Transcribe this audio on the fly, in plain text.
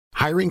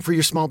Hiring for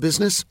your small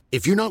business?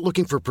 If you're not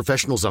looking for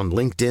professionals on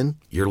LinkedIn,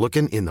 you're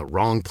looking in the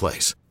wrong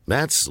place.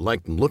 That's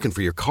like looking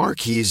for your car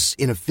keys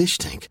in a fish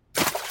tank.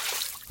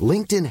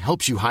 LinkedIn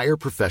helps you hire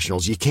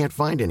professionals you can't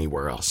find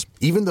anywhere else,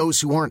 even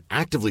those who aren't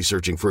actively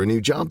searching for a new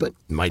job but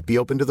might be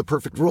open to the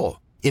perfect role.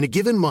 In a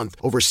given month,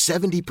 over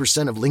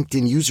 70% of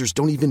LinkedIn users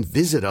don't even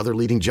visit other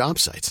leading job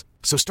sites.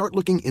 So start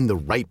looking in the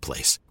right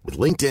place. With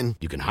LinkedIn,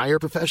 you can hire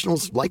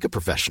professionals like a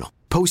professional.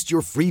 Post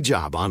your free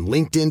job on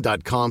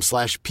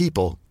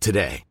linkedin.com/people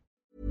today.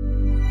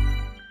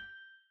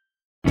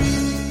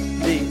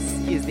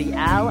 This is the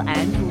Al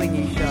and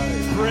Lingy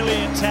Show.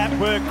 Brilliant tap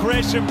work,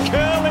 Gresham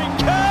curling,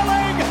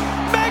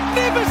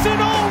 magnificent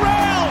all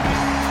round.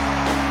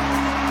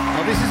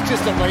 Oh, this is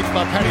just a leap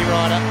by Paddy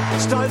Ryder.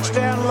 Stokes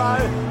down low,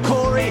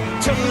 Corey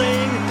to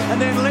Ling, and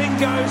then Ling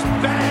goes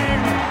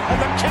bang, and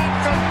the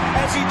captain,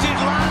 as he did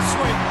last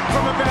week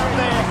from about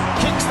there,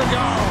 kicks the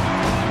goal.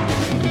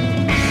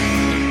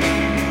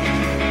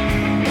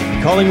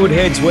 Collingwood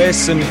heads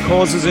west and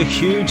causes a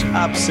huge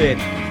upset.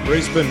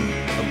 Brisbane,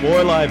 a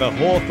boil over.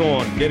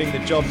 Hawthorn getting the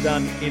job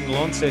done in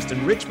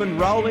Launceston. Richmond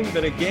rolling,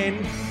 but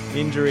again,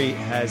 injury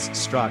has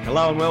struck.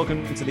 Hello and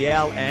welcome to the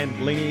Al and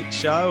Lingy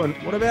Show. And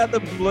what about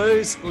the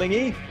Blues,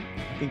 Lingy?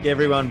 I think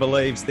everyone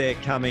believes they're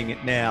coming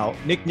now.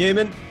 Nick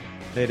Newman,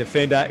 their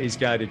defender, is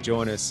going to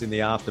join us in the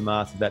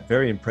aftermath of that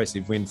very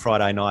impressive win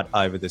Friday night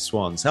over the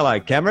Swans. Hello,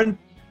 Cameron.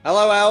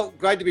 Hello, Al.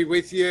 Great to be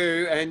with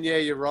you. And yeah,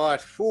 you're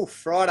right.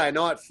 Friday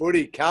night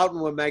footy.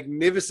 Carlton were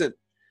magnificent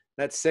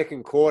that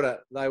second quarter.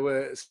 They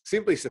were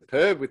simply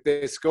superb with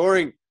their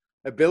scoring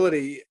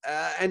ability.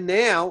 And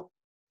now,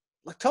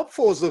 top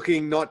four's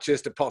looking not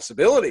just a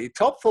possibility.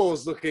 Top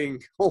four's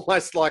looking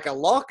almost like a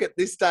lock at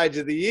this stage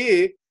of the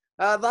year.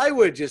 They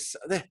were just,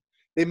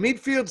 their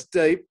midfield's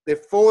deep, their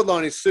forward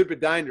line is super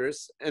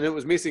dangerous, and it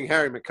was missing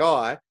Harry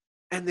Mackay,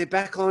 and their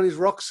back line is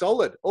rock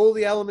solid. All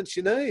the elements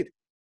you need.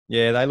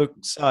 Yeah, they look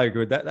so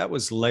good. That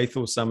was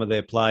lethal, some of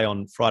their play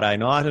on Friday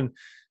night, and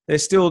they're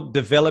still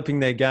developing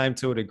their game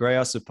to a degree,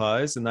 I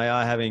suppose, and they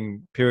are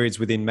having periods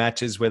within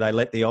matches where they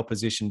let the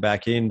opposition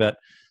back in, but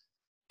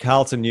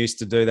Carlton used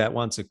to do that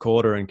once a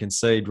quarter and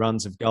concede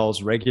runs of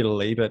goals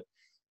regularly. But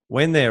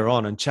when they're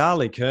on, and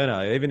Charlie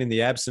Curnow, even in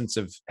the absence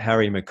of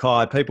Harry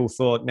Mackay, people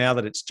thought now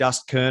that it's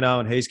just Curnow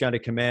and he's going to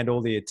command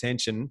all the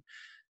attention,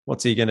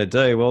 what's he going to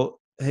do?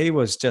 Well, he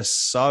was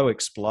just so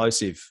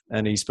explosive,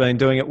 and he's been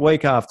doing it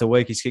week after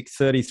week. He's kicked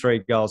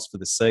 33 goals for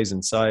the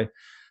season. So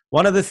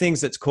one of the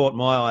things that's caught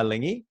my eye,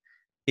 Lingy,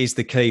 is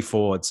the key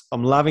forwards.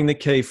 I'm loving the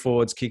key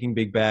forwards kicking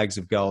big bags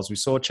of goals. We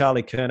saw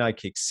Charlie Curnow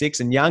kick 6,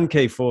 and young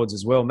key forwards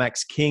as well.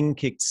 Max King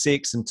kicked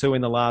 6 and 2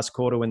 in the last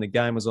quarter when the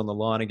game was on the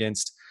line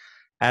against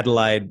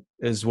Adelaide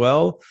as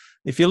well.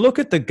 If you look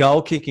at the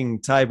goal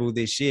kicking table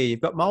this year, you've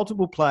got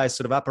multiple players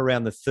sort of up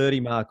around the 30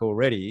 mark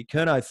already.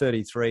 Curnow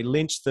 33,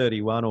 Lynch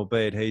 31,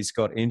 albeit he's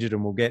got injured,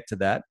 and we'll get to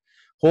that.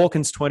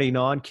 Hawkins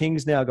 29,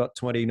 King's now got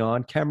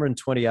 29, Cameron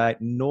 28,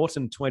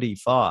 Norton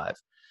 25.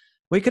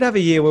 We could have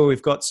a year where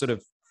we've got sort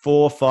of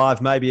 4,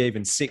 5, maybe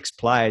even 6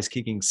 players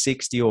kicking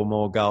 60 or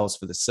more goals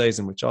for the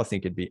season, which I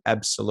think would be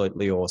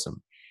absolutely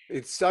awesome.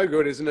 It's so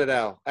good, isn't it,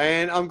 Al?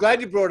 And I'm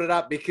glad you brought it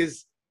up,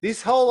 because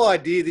this whole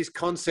idea, this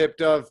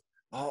concept of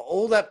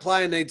all that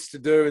player needs to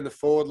do in the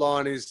forward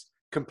line is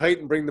compete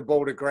and bring the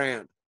ball to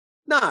ground.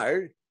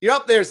 No, you're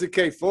up there as the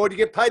key forward. You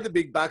get paid the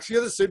big bucks.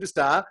 You're the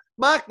superstar.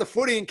 Mark the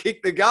footy and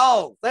kick the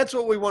goal. That's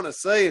what we want to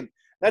see, and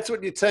that's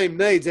what your team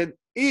needs. And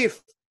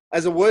if,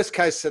 as a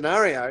worst-case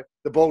scenario,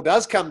 the ball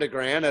does come to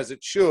ground, as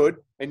it should,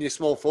 and your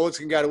small forwards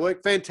can go to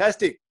work,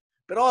 fantastic.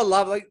 But I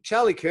love, like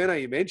Charlie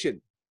Curnow you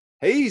mentioned,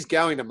 he's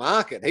going to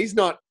market. He's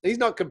not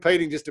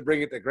competing just to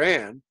bring it to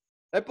ground.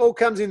 That ball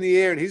comes in the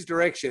air in his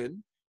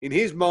direction. In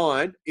his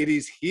mind, it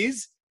is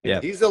his.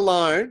 Yep. He's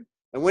alone.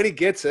 And when he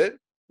gets it,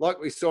 like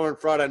we saw on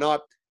Friday night,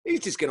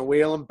 he's just going to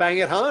wheel and bang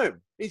it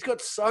home. He's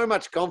got so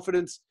much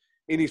confidence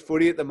in his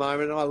footy at the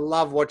moment, and I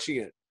love watching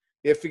it.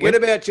 Yeah, forget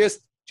about just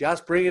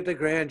bring it to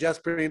ground,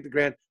 just bring it to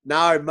ground.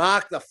 No,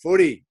 mark the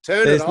footy.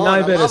 Turn it on.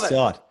 There's no better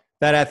sight.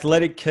 That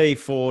athletic key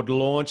forward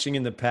launching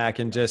in the pack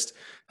and just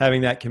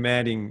having that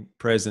commanding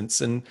presence.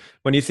 And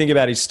when you think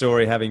about his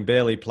story, having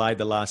barely played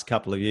the last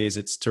couple of years,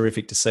 it's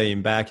terrific to see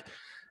him back.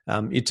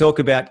 You talk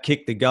about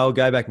kick the goal,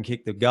 go back and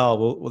kick the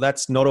goal. Well,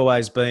 that's not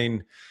always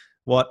been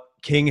what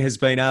King has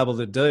been able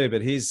to do,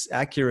 but his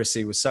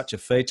accuracy was such a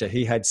feature.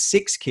 He had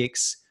 6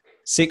 kicks,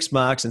 6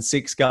 marks and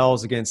 6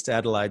 goals against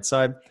Adelaide.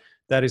 So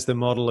that is the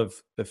model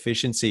of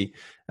efficiency.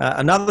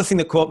 Another thing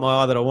that caught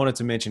my eye that I wanted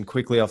to mention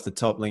quickly off the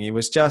top, Lingy,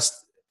 was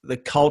just the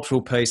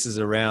cultural pieces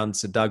around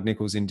Sir Doug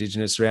Nicholls'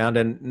 Indigenous round,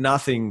 and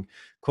nothing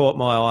caught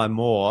my eye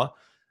more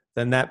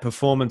than that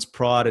performance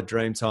prior to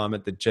Dreamtime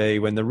at the G,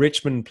 when the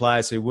Richmond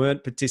players who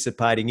weren't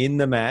participating in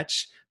the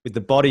match with the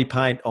body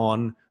paint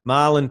on,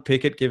 Marlon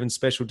Pickett given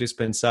special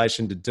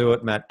dispensation to do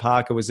it, Matt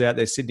Parker was out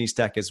there, Sydney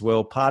Stack as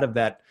well, part of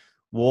that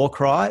war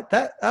cry,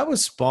 that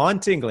was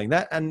spine-tingling.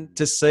 That, and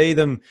to see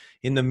them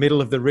in the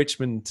middle of the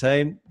Richmond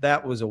team,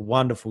 that was a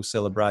wonderful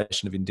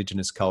celebration of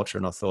Indigenous culture,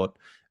 and I thought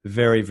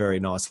very,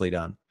 very nicely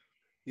done.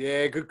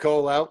 Yeah, good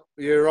call, Al.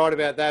 You're right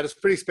about that. It's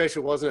pretty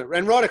special, wasn't it?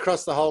 And right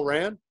across the whole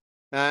round.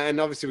 And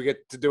obviously we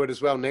get to do it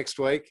as well next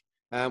week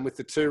with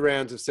the 2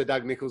 rounds of Sir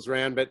Doug Nicholls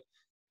round. But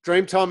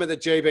dream time at the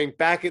G, being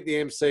back at the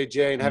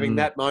MCG and having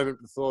that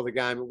moment before the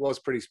game, it was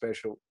pretty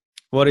special.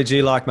 What did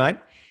you like, mate?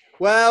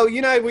 Well,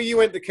 you know, where you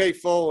went the key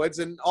forwards,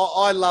 and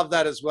I love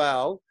that as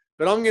well.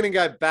 But I'm going to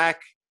go back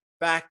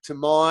to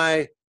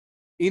my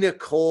inner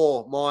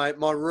core,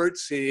 my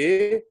roots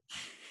here.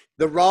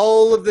 The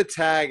role of the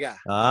tagger.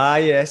 Ah,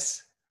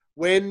 yes.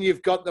 When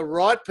you've got the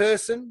right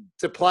person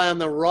to play on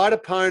the right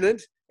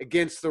opponent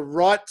against the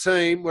right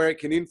team where it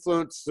can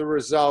influence the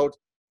result,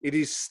 it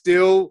is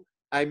still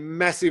a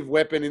massive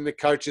weapon in the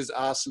coach's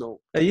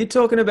arsenal. Are you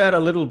talking about a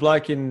little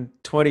bloke in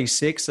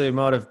 26 who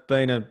might have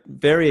been a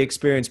very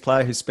experienced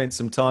player who spent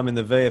some time in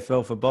the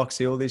VFL for Box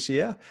Hill this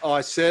year?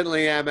 I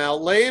certainly am, Al.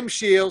 Liam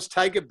Shields,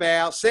 take a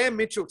bow. Sam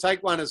Mitchell,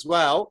 take one as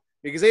well,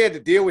 because he had to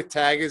deal with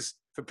taggers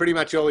for pretty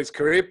much all his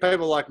career.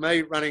 People like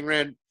me running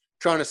around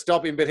trying to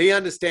stop him, but he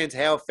understands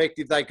how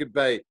effective they could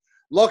be.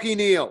 Lachie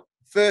Neale,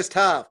 first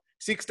half,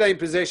 16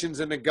 possessions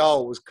and a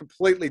goal, was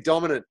completely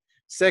dominant.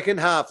 Second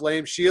half,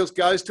 Liam Shields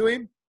goes to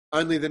him,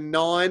 only the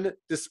 9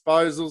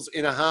 disposals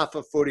in a half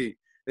of footy.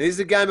 This is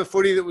a game of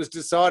footy that was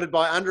decided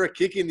by under a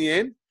kick in the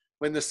end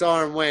when the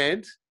siren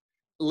went.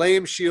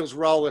 Liam Shields'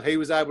 role that he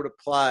was able to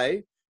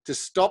play to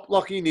stop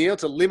Lachie Neale,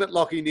 to limit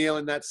Lachie Neale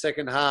in that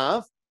second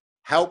half,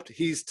 helped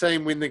his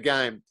team win the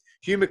game.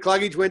 Hugh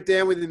McCluggage went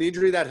down with an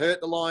injury that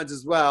hurt the Lions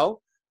as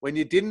well. When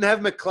you didn't have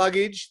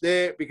McCluggage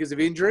there because of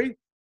injury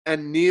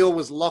and Neale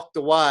was locked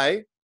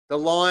away, the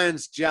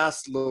Lions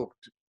just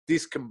looked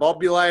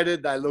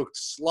discombobulated. They looked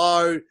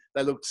slow.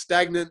 They looked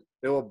stagnant.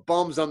 There were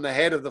bombs on the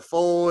head of the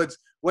forwards.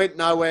 Went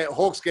nowhere.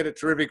 Hawks get a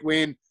terrific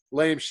win.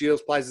 Liam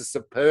Shields plays a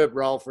superb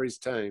role for his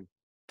team.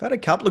 They've had a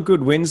couple of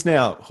good wins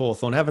now,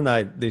 Hawthorn, haven't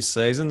they, this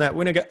season? That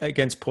win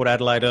against Port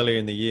Adelaide earlier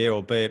in the year,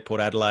 albeit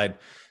Port Adelaide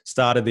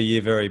started the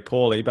year very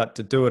poorly, but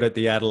to do it at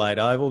the Adelaide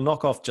Oval,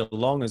 knock off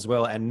Geelong as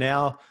well, and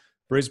now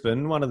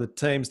Brisbane, one of the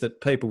teams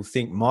that people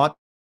think might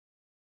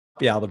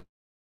be able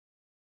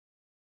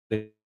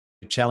to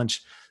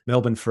challenge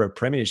Melbourne for a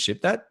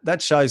premiership.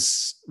 That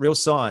shows real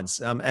signs,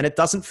 and it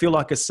doesn't feel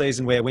like a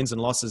season where wins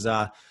and losses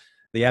are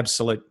the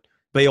absolute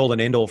be-all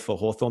and end-all for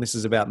Hawthorn. This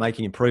is about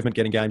making improvement,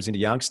 getting games into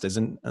youngsters.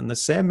 And the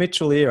Sam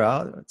Mitchell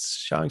era, it's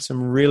showing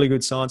some really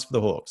good signs for the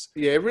Hawks.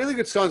 Yeah, really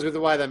good signs with the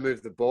way they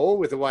move the ball,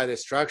 with the way they're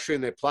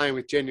structuring, they're playing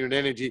with genuine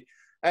energy.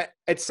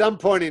 At some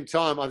point in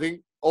time, I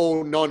think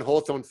all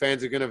non-Hawthorn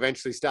fans are going to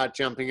eventually start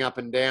jumping up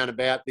and down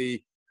about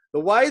the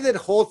way that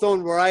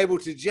Hawthorn were able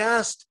to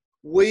just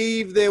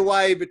weave their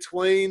way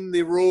between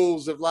the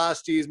rules of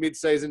last year's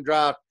mid-season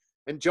draft.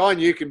 And John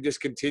Newcombe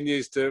just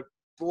continues to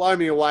blow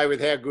me away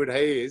with how good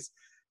he is.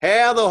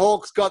 How the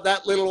Hawks got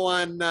that little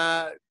one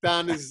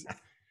done is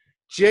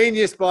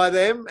genius by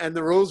them, and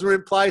the rules were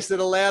in place that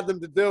allowed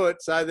them to do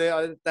it.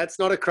 So that's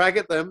not a crack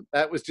at them.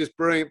 That was just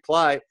brilliant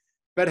play.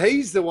 But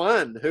he's the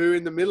one who,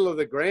 in the middle of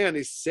the ground,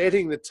 is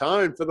setting the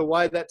tone for the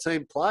way that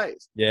team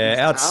plays. Yeah,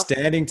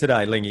 outstanding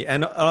today, Lingy.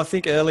 And I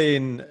think early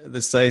in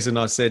the season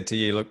I said to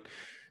you, look,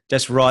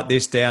 just write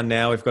this down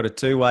now. We've got a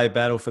 2-way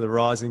battle for the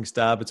rising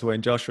star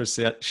between Joshua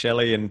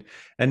Shelley and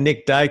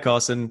Nick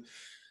Dacos. And,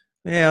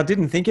 yeah, I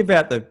didn't think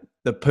about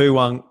the Poo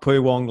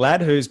Wong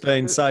lad who's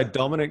been so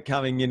dominant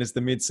coming in as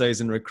the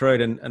mid-season recruit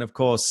and of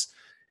course,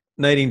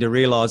 needing to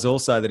realise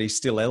also that he's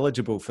still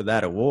eligible for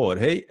that award.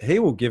 He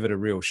will give it a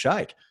real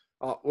shake.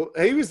 Oh, well,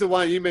 he was the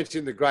one, you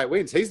mentioned the great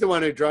wins. He's the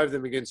one who drove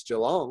them against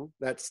Geelong,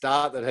 that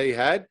start that he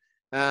had.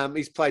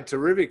 He's played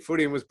terrific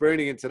footy and was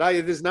brilliant in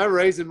today. There's no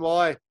reason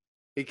why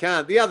he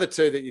can't. The other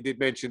two that you did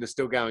mention are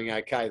still going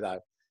okay, though.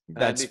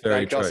 That's Nick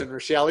very Dacos true. and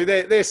Rochelle,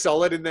 they're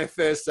solid in their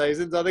first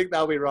seasons. I think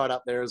they'll be right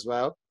up there as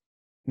well.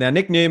 Now,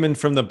 Nick Newman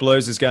from the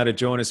Blues is going to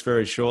join us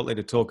very shortly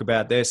to talk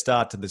about their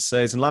start to the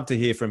season. Love to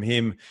hear from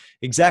him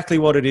exactly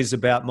what it is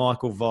about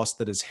Michael Voss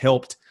that has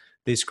helped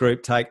this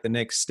group take the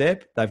next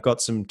step. They've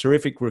got some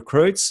terrific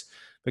recruits,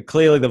 but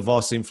clearly the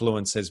Voss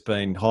influence has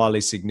been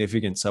highly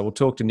significant. So we'll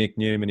talk to Nick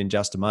Newman in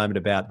just a moment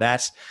about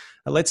that.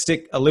 Let's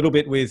stick a little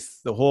bit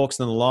with the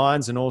Hawks and the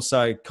Lions, and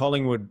also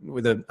Collingwood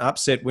with an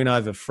upset win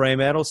over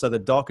Fremantle. So the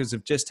Dockers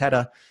have just had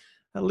a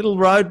little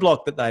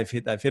roadblock that they've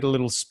hit. They've hit a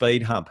little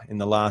speed hump in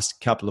the last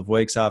couple of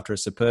weeks after a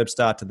superb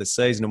start to the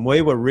season. And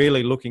we were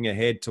really looking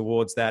ahead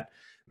towards that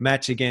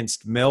match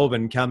against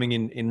Melbourne coming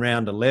in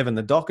round 11.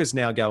 The Dockers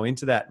now go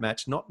into that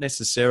match, not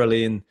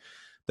necessarily in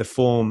the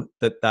form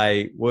that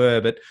they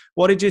were. But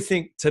what did you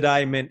think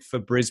today meant for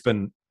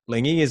Brisbane,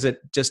 Lingy? Is it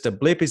just a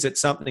blip? Is it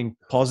something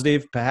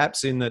positive,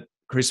 perhaps, in that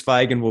Chris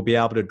Fagan will be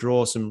able to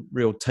draw some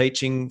real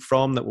teaching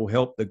from that will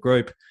help the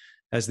group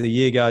as the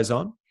year goes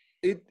on?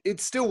 It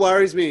still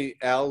worries me,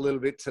 Al, a little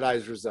bit,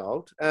 today's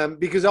result,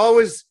 because I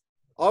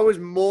was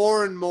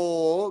more and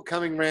more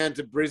coming round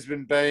to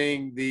Brisbane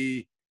being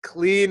the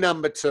clear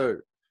number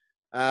 2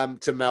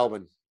 to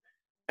Melbourne.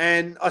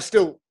 And I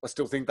still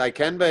think they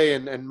can be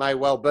and may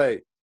well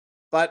be.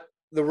 But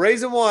the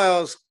reason why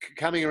I was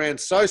coming around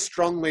so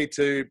strongly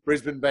to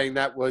Brisbane being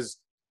that was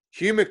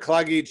Hugh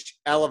McCluggage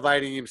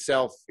elevating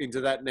himself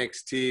into that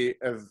next tier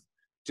of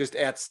just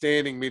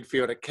outstanding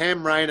midfielder.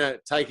 Cam Rayner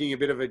taking a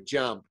bit of a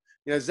jump.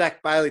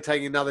 Zach Bailey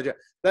taking another jump.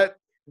 That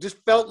just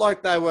felt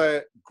like they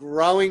were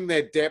growing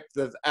their depth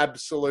of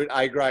absolute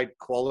A-grade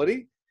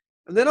quality.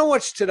 And then I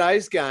watched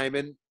today's game,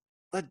 and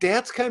the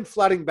doubts came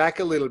flooding back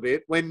a little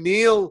bit when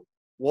Neil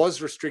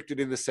was restricted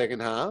in the second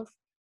half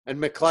and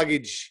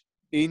McCluggage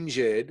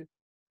injured.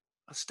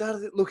 I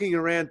started looking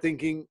around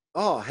thinking,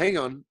 oh, hang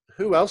on,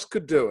 who else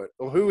could do it?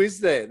 Or who is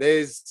there?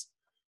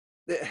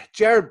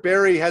 Jared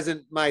Berry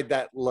hasn't made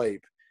that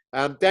leap.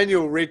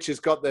 Daniel Rich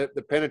has got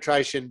the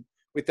penetration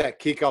with that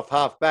kick off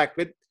half back,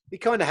 but he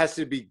kind of has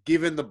to be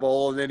given the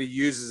ball and then he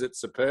uses it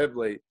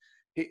superbly.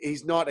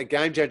 He's not a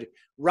game changer.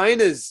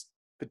 Rayner's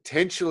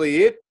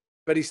potentially it,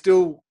 but he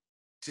still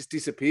just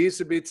disappears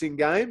a bit in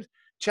games.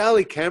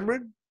 Charlie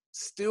Cameron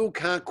still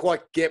can't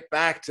quite get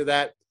back to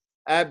that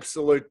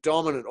absolute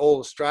dominant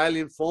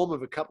All-Australian form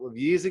of a couple of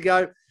years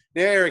ago.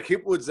 Now Eric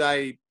Hipwood's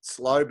a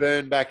slow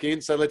burn back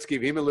in, so let's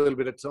give him a little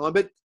bit of time.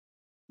 But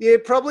yeah,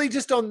 probably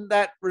just on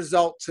that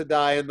result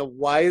today and the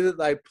way that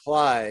they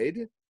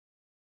played,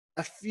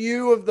 a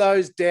few of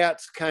those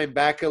doubts came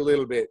back a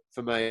little bit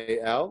for me,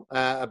 Al,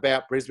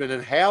 about Brisbane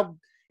and how,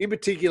 in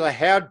particular,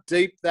 how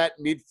deep that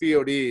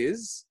midfield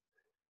is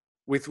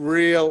with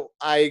real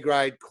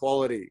A-grade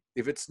quality.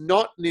 If it's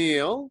not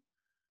Neil,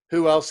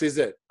 who else is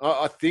it?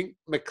 I think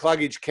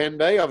McCluggage can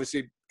be.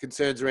 Obviously,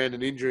 concerns around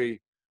an injury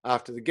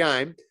after the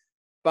game.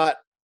 But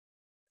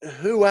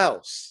who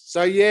else?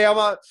 So,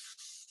 yeah,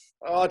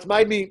 it's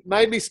made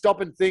me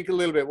stop and think a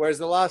little bit. Whereas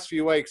the last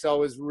few weeks, I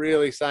was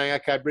really saying,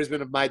 okay,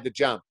 Brisbane have made the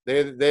jump.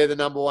 They're the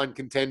number one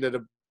contender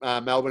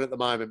to Melbourne at the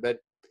moment. But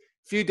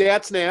a few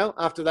doubts now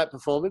after that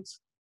performance.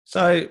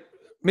 So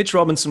Mitch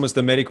Robinson was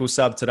the medical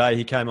sub today.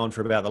 He came on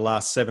for about the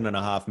last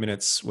 7.5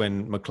 minutes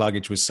when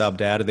McCluggage was subbed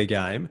out of the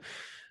game.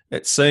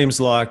 It seems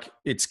like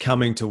it's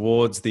coming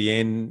towards the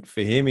end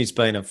for him. He's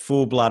been a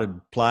full-blooded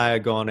player,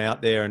 gone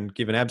out there and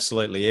given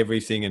absolutely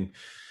everything and,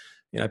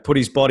 put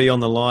his body on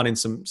the line in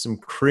some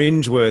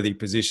cringe-worthy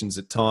positions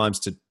at times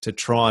to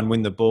try and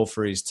win the ball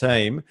for his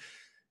team.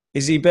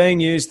 Is he being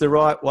used the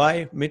right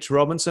way, Mitch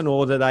Robinson,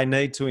 or do they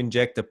need to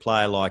inject a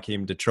player like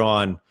him to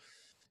try and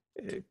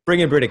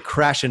bring a bit of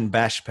crash and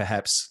bash,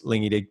 perhaps,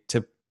 Lingy,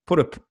 to put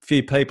a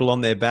few people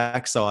on their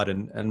backside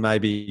and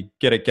maybe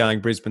get it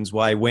going Brisbane's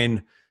way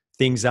when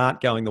things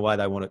aren't going the way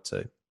they want it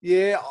to?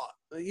 Yeah,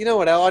 you know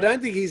what, Al? I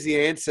don't think he's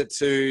the answer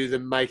to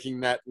them making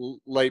that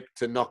leap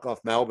to knock off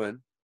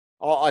Melbourne.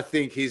 I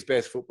think his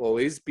best football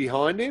is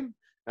behind him.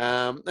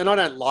 And I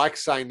don't like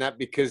saying that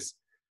because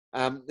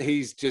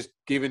he's just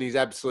given his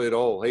absolute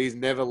all. He's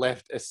never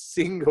left a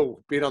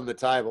single bit on the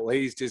table.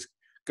 He's just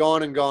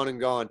gone and gone and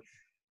gone.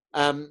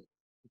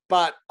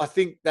 But I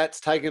think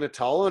that's taken a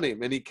toll on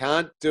him, and he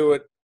can't do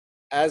it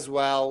as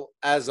well,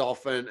 as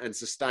often, and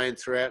sustain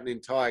throughout an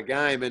entire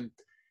game. And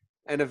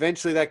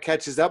eventually that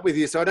catches up with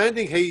you. So I don't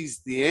think he's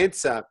the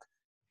answer.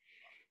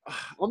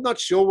 I'm not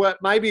sure what.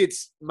 Maybe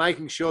it's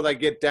making sure they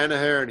get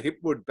Danaher and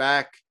Hipwood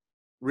back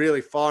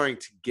really firing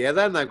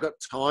together, and they've got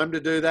time to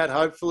do that,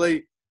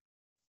 hopefully.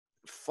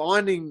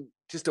 Finding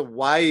just a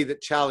way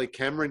that Charlie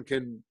Cameron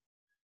can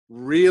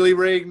really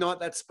reignite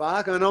that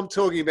spark. And I'm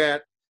talking about,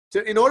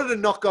 in order to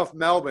knock off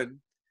Melbourne,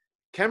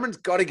 Cameron's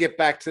got to get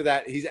back to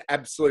that, his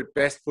absolute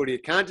best footy.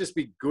 It can't just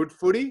be good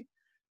footy.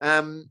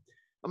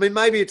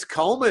 Maybe it's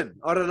Coleman.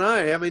 I don't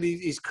know.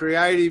 He's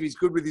creative. He's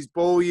good with his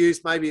ball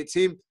use. Maybe it's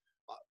him.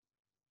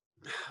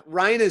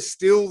 Rayner's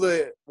still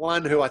the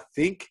one who I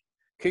think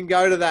can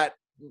go to that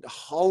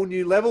whole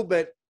new level,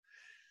 but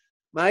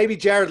maybe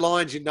Jared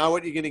Lyons, you know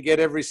what you're going to get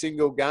every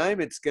single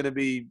game. It's going to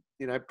be,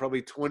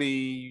 probably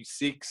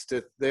 26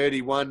 to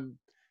 31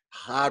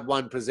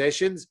 hard-won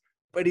possessions,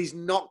 but he's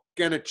not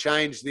going to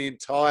change the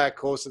entire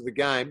course of the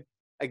game,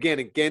 again,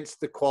 against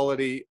the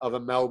quality of a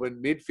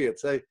Melbourne midfield.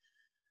 So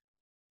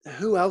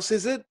who else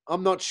is it?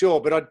 I'm not sure,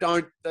 but I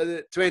don't,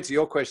 to answer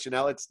your question,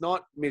 Al, it's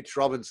not Mitch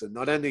Robinson.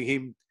 I don't think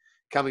him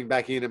coming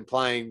back in and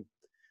playing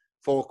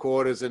 4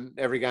 quarters and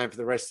every game for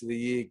the rest of the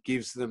year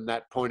gives them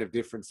that point of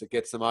difference that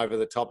gets them over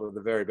the top of the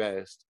very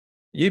best.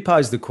 You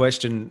posed the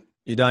question,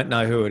 you don't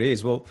know who it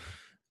is. Well,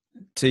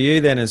 to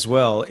you then as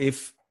well,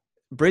 if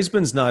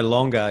Brisbane's no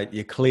longer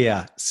your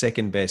clear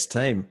second best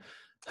team,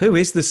 who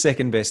is the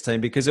second best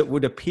team? Because it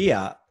would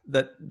appear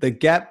that the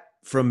gap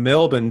from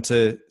Melbourne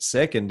to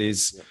second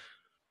is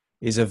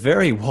a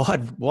very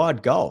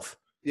wide gulf.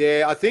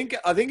 Yeah, I think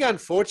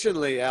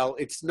unfortunately, Al,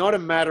 it's not a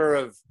matter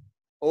of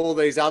all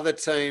these other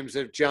teams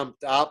have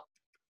jumped up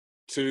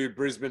to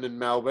Brisbane and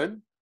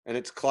Melbourne and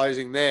it's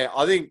closing there.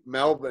 I think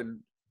Melbourne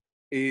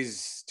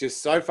is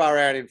just so far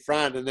out in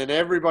front and then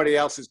everybody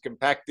else is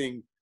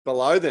compacting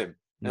below them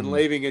and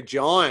leaving a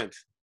giant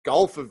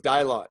gulf of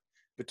daylight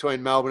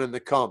between Melbourne and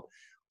the comp.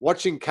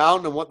 Watching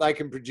Carlton and what they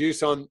can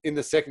produce in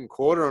the second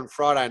quarter on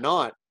Friday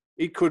night,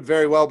 it could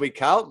very well be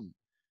Carlton.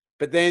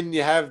 But then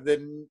you have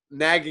the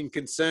nagging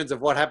concerns of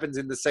what happens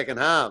in the second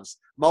halves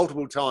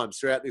multiple times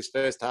throughout this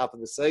first half of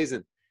the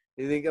season.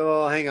 You think,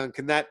 oh, hang on,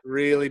 can that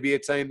really be a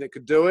team that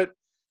could do it?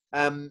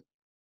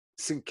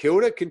 St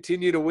Kilda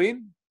continue to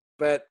win,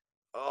 but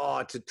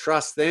to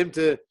trust them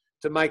to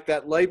make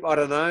that leap, I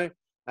don't know.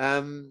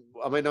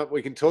 I mean,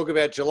 we can talk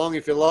about Geelong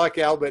if you like,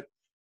 Al, but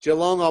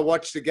Geelong, I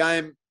watched the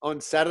game on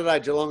Saturday,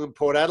 Geelong and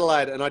Port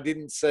Adelaide, and I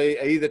didn't see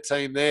either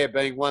team there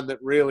being one that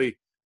really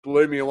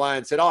blew me away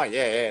and said, oh,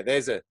 yeah,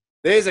 there's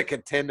a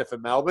contender for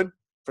Melbourne.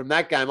 From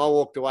that game, I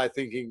walked away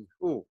thinking,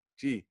 oh,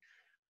 gee,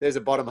 there's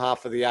a bottom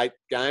half of the 8th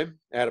game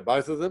out of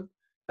both of them.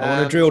 I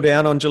want to drill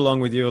down on Geelong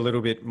with you a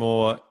little bit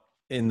more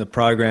in the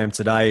program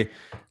today,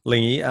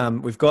 Lingy.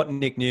 We've got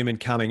Nick Newman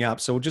coming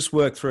up, so we'll just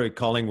work through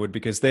Collingwood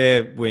because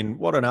their win,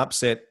 what an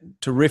upset,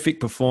 terrific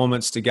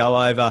performance to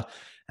go over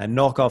and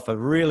knock off a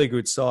really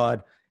good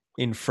side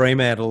in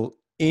Fremantle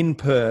in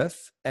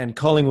Perth, and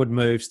Collingwood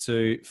moves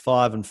to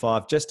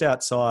 5-5, just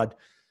outside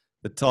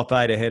the top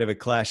 8 ahead of a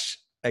clash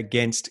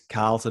against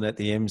Carlton at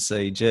the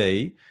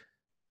MCG.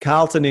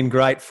 Carlton in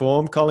great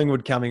form,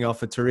 Collingwood coming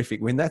off a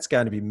terrific win. That's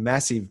going to be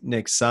massive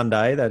next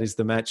Sunday. That is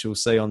the match you'll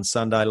see on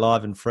Sunday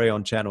live and free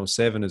on Channel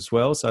 7 as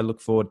well. So I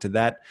look forward to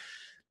that,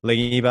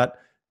 Lingy. But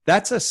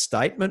that's a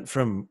statement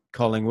from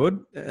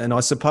Collingwood. And I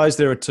suppose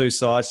there are two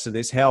sides to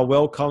this, how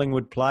well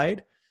Collingwood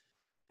played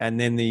and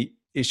then the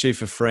issue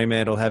for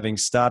Fremantle having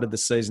started the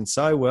season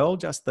so well,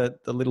 just the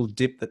little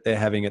dip that they're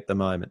having at the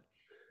moment.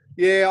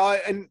 Yeah,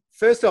 and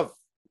first off,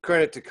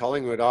 credit to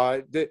Collingwood.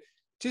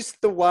 Just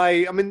the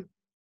way, I mean,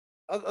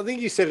 I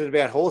think you said it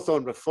about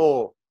Hawthorn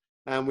before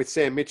with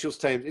Sam Mitchell's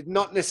team. It's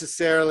not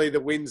necessarily the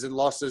wins and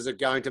losses are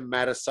going to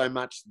matter so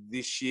much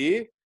this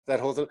year, that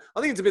Hawthorn.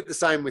 I think it's a bit the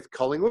same with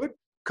Collingwood.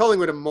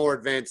 Collingwood are more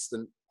advanced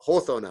than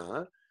Hawthorn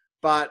are,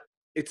 but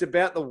it's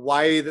about the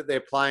way that they're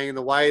playing and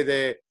the way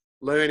they're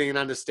learning and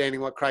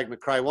understanding what Craig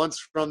McRae wants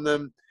from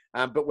them.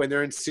 But when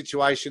they're in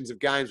situations of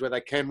games where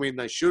they can win,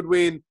 they should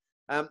win.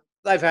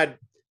 They've had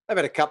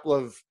a couple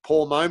of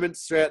poor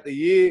moments throughout the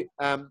year,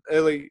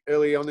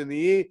 early on in the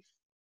year.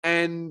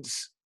 And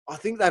I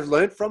think they've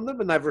learnt from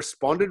them and they've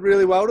responded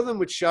really well to them,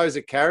 which shows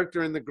a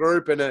character in the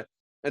group and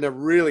a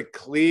really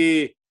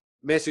clear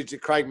message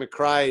that Craig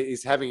McRae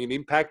is having an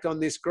impact on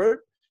this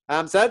group.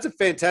 So that's a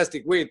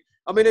fantastic win.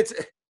 I mean, it's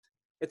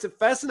a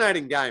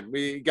fascinating game.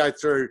 We go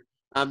through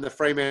the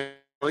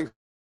Fremantle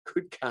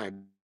good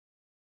game.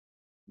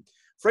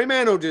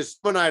 Fremantle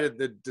just dominated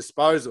the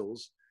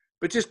disposals,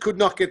 but just could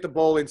not get the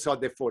ball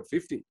inside their forward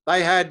 50.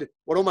 They had,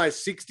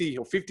 almost 60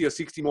 or 50 or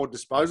 60 more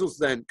disposals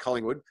than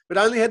Collingwood, but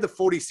only had the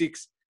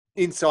 46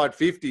 inside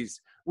 50s,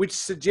 which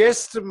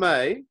suggests to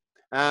me,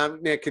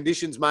 now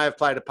conditions may have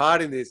played a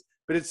part in this,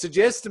 but it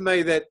suggests to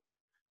me that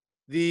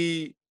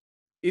the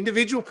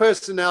individual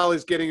personnel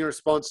is getting a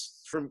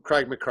response from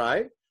Craig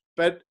McRae,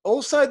 but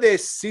also their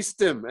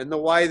system and the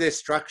way they're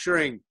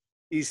structuring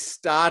is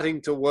starting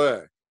to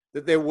work,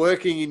 that they're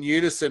working in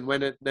unison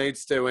when it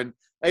needs to. And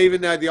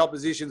even though the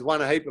opposition's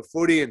won a heap of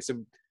footy and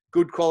some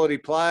good quality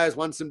players,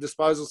 won some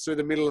disposals through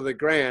the middle of the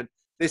ground,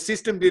 their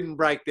system didn't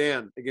break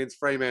down against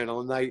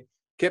Fremantle and they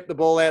kept the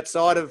ball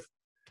outside of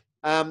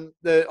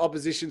the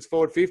opposition's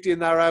forward 50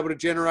 and they were able to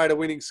generate a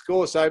winning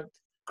score. So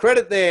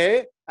credit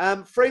there.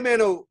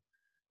 Fremantle,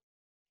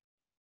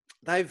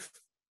 they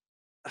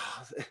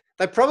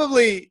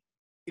probably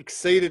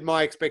exceeded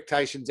my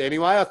expectations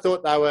anyway. I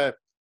thought they were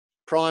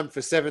primed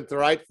for 7th or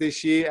 8th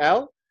this year,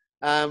 Al.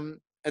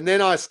 And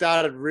then I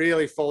started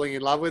really falling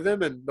in love with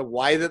them and the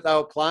way that they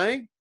were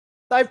playing.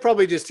 They've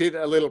probably just hit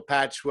a little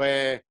patch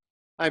where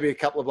maybe a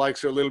couple of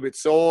blokes are a little bit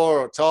sore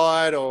or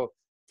tired, or a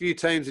few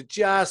teams are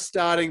just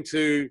starting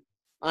to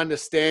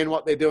understand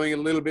what they're doing a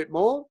little bit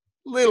more.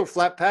 Little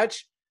flat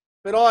patch.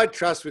 But I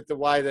trust with the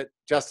way that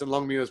Justin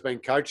Longmuir has been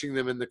coaching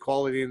them and the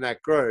quality in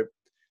that group,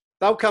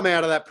 they'll come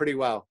out of that pretty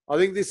well. I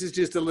think this is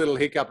just a little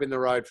hiccup in the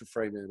road for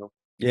Fremantle.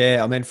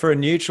 Yeah, I mean, for a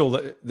neutral,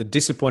 the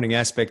disappointing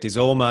aspect is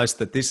almost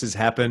that this has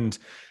happened.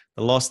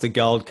 The loss to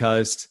Gold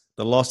Coast,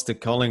 the loss to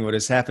Collingwood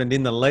has happened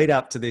in the lead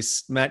up to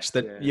this match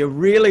that you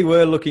really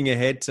were looking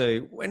ahead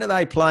to. When are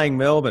they playing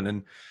Melbourne?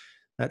 And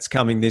that's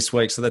coming this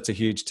week, so that's a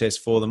huge test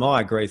for them.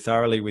 I agree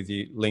thoroughly with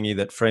you, Lingy,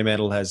 that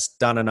Fremantle has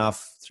done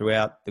enough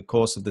throughout the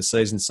course of the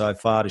season so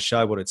far to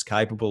show what it's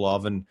capable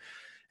of. And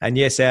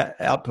yes,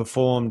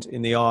 outperformed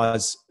in the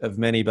eyes of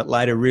many, but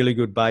laid a really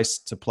good base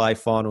to play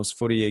finals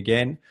footy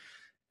again.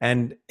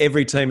 And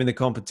every team in the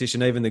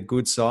competition, even the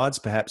good sides,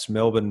 perhaps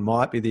Melbourne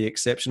might be the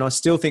exception. I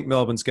still think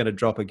Melbourne's going to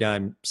drop a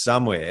game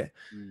somewhere.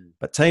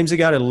 But teams are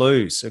going to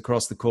lose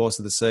across the course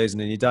of the season,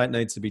 and you don't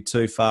need to be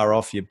too far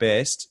off your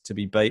best to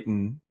be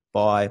beaten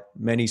by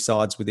many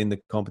sides within the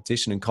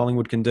competition. And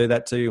Collingwood can do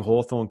that to you.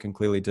 Hawthorn can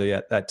clearly do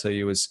that to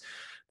you, as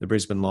the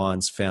Brisbane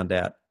Lions found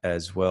out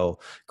as well.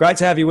 Great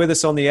to have you with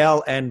us on the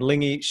Al and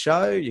Lingy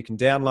show. You can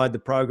download the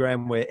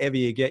program wherever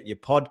you get your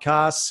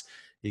podcasts.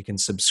 You can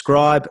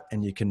subscribe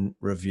and you can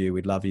review.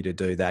 We'd love you to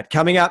do that.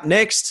 Coming up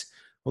next,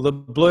 well, the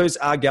Blues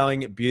are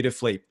going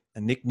beautifully.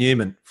 And Nick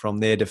Newman from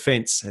their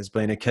defence has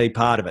been a key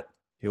part of it.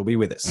 He'll be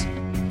with us.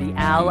 The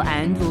Al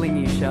and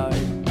Lingy Show.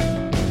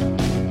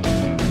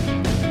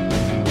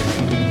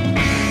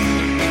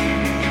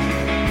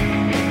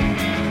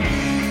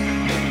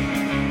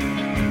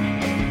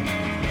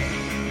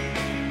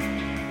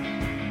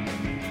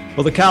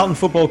 Well, the Carlton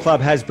Football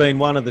Club has been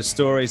one of the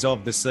stories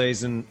of the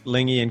season,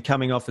 Lingy, and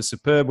coming off a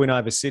superb win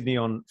over Sydney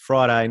on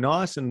Friday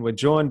night. And we're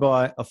joined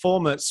by a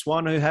former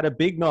Swan who had a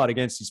big night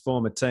against his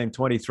former team,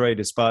 23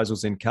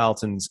 disposals in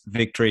Carlton's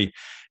victory.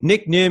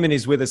 Nick Newman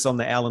is with us on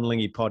the Alan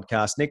Lingy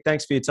podcast. Nick,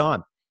 thanks for your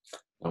time.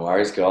 No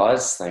worries,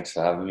 guys. Thanks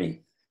for having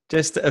me.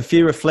 Just a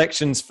few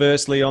reflections,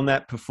 firstly, on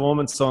that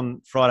performance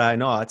on Friday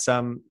night.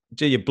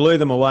 You blew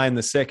them away in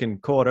the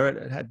second quarter.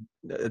 It had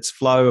its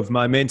flow of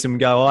momentum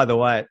go either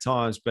way at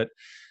times, but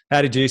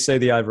how did you see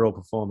the overall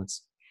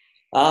performance?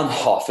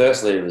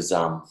 Firstly, it was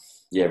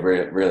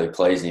really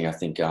pleasing. I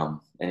think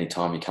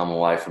anytime you come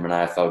away from an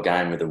AFL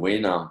game with a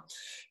win,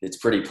 it's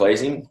pretty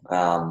pleasing.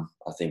 I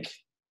think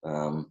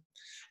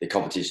the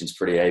competition's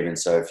pretty even,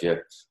 so if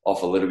you're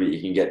off a little bit,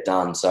 you can get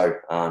done. So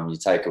you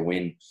take a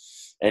win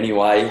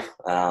anyway.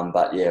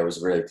 But yeah, it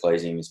was really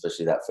pleasing,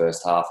 especially that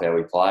first half, how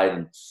we played,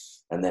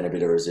 and then a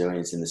bit of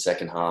resilience in the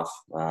second half.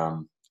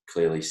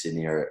 Clearly,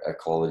 Sydney are a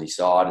quality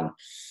side, and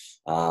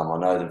I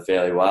know them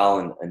fairly well,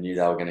 and knew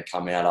they were going to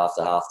come out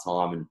after half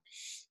time and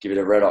give it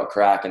a red hot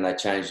crack, and they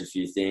changed a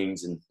few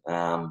things, and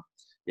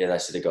they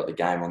sort of got the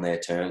game on their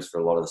terms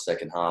for a lot of the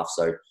second half.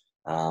 So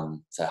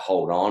to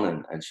hold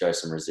on and show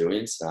some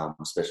resilience,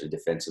 especially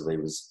defensively,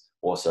 was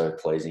also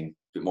pleasing,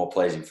 a bit more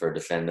pleasing for a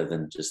defender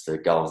than just the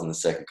goals in the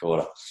second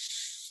quarter.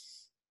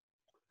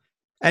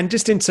 And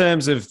just in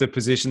terms of the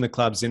position the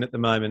club's in at the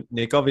moment,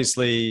 Nick,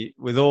 obviously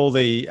with all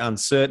the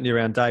uncertainty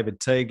around David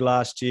Teague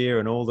last year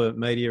and all the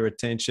media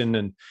attention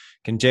and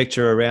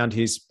conjecture around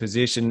his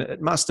position,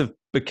 it must have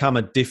become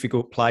a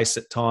difficult place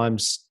at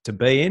times to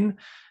be in.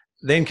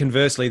 Then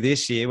conversely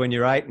this year, when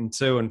you're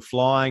 8-2 and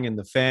flying and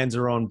the fans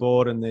are on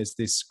board and there's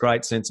this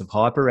great sense of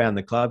hype around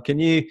the club, can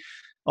you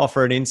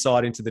offer an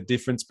insight into the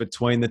difference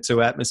between the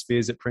two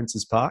atmospheres at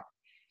Princes Park?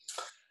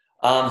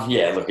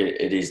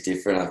 It is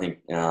different. I think,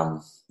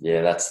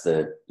 that's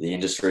the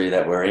industry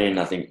that we're in.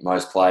 I think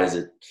most players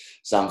at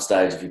some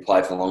stage, if you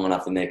play for long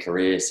enough in their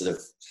career, sort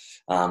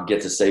of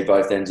get to see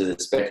both ends of the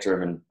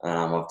spectrum. And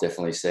I've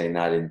definitely seen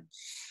that in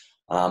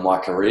my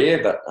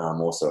career, but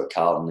also at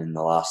Carlton in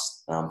the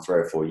last 3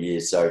 or 4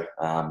 years. So,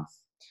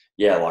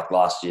 like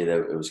last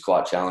year, it was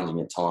quite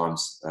challenging at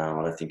times. I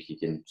don't think you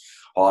can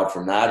hide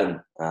from that. And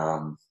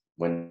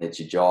when it's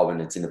your job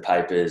and it's in the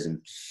papers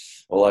and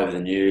all over the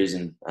news,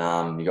 and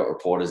you got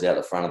reporters out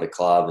the front of the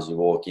club as you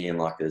walk in,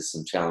 like there's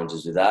some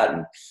challenges with that,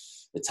 and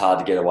it's hard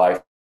to get away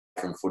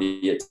from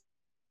footy at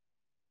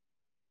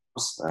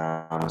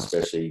times,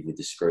 especially with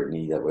the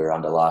scrutiny that we were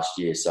under last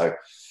year. So,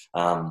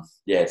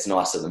 it's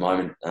nice at the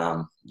moment,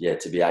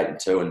 to be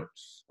 8-2 and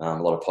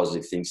a lot of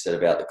positive things said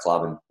about the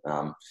club,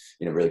 and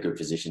in a really good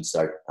position.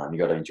 So you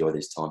got to enjoy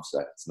this time. So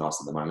it's nice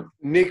at the moment.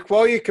 Nick,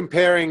 while you're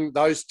comparing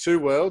those two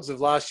worlds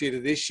of last year to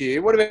this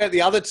year, what about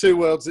the other two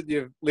worlds that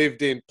you've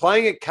lived in?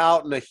 Playing at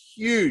Carlton, a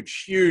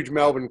huge, huge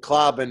Melbourne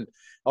club, and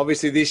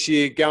obviously this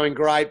year going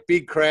great,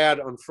 big crowd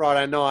on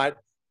Friday night,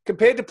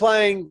 compared to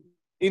playing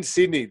in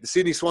Sydney. The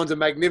Sydney Swans are a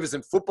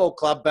magnificent football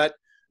club, but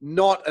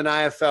not an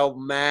AFL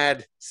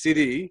mad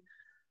city.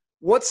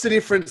 What's the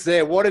difference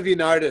there? What have you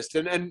noticed?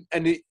 And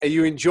are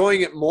you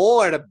enjoying it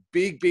more at a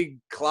big, big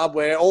club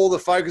where all the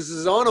focus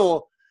is on,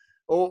 or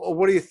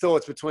what are your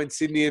thoughts between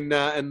Sydney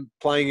and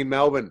playing in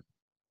Melbourne?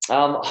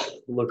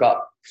 Look, I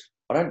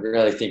don't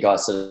really think I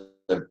sort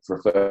of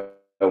prefer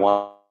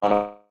one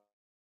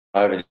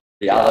over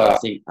the other. I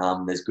think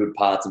there's good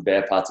parts and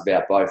bad parts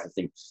about both. I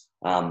think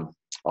I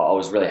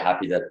was really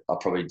happy that I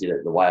probably did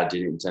it the way I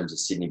did it in terms of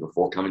Sydney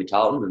before coming to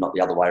Carlton, and not the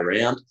other way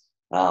around.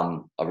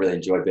 I really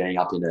enjoyed being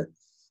up in a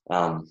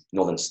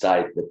northern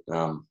state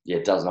that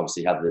it doesn't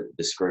obviously have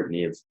the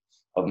scrutiny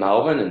of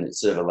Melbourne, and it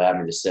sort of allowed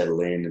me to settle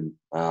in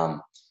and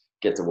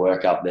get to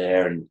work up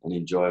there and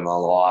enjoy my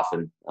life,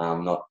 and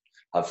not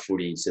have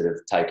footy sort of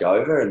take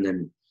over. And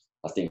then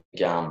I think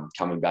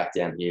coming back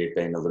down here,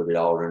 being a little bit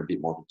older and a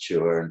bit more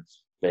mature, and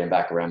being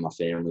back around my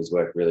family has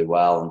worked really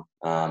well.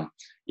 And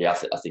I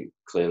think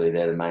clearly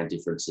they're the main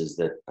differences,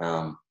 that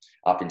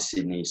up in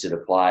Sydney you sort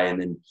of play,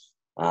 and then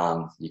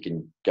you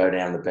can go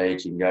down the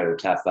beach, you can go to a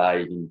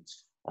cafe, you can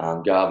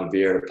go have a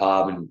beer at a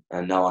pub,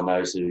 and no one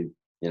knows who,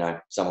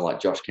 someone like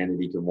Josh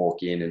Kennedy can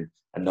walk in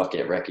and not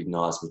get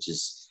recognised, which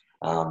is,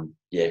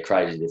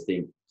 crazy to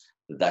think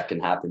that can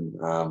happen,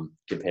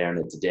 comparing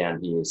it to down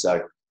here.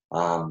 So,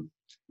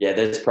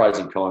 there's pros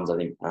and cons. I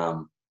think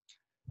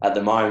at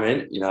the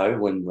moment,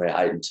 when we're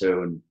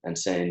 8-2 and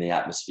seeing the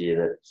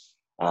atmosphere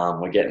that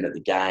we're getting at the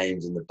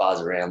games and the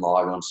buzz around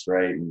Lygon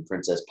Street and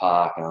Princess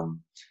Park,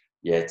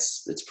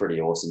 it's pretty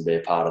awesome to be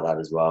a part of that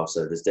as well.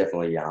 So there's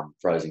definitely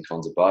pros and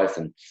cons of both,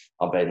 and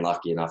I've been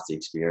lucky enough to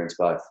experience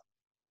both.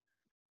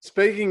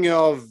 Speaking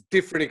of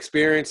different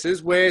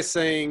experiences, we're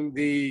seeing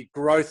the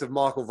growth of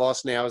Michael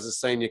Voss now as a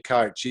senior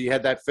coach. He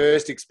had that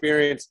first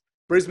experience,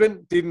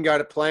 Brisbane, didn't go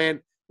to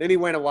plan. Then he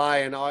went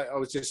away, and I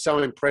was just so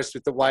impressed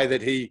with the way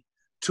that he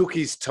took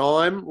his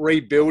time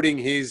rebuilding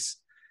his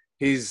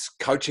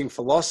coaching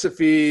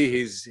philosophy,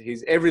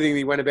 his everything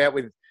he went about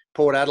with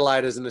Port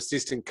Adelaide as an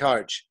assistant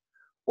coach.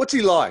 What's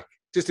he like?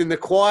 just in the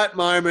quiet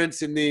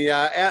moments, in the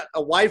out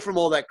away from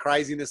all that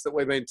craziness that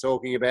we've been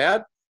talking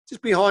about,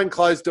 just behind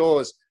closed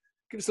doors.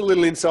 Give us a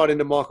little insight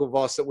into Michael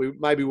Voss that we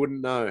maybe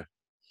wouldn't know.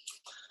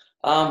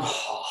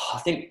 I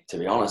think, to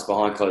be honest,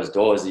 behind closed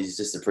doors, he's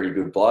just a pretty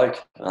good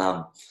bloke.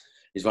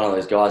 He's one of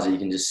those guys that you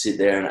can just sit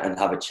there and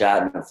have a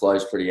chat, and it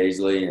flows pretty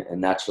easily and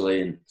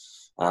naturally.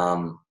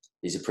 And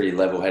he's a pretty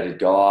level-headed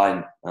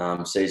guy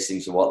and sees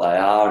things for what they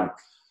are.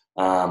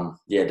 And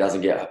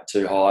doesn't get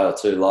too high or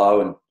too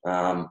low.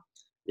 And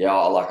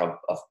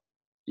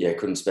I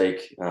couldn't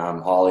speak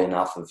highly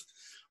enough of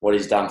what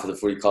he's done for the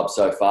footy club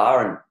so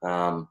far.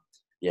 And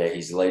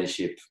his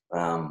leadership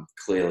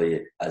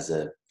clearly as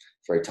a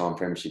 3-time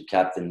premiership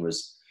captain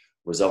was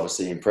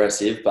obviously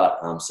impressive.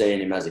 But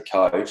seeing him as a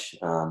coach,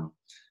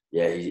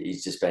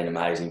 he's just been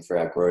amazing for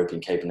our group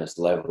and keeping us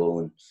level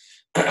and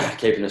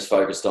keeping us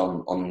focused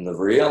on the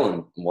real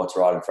and what's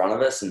right in front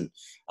of us. And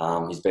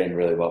he's been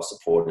really well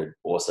supported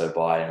also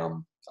by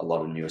a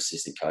lot of new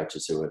assistant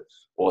coaches who are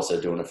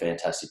also doing a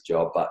fantastic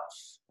job. But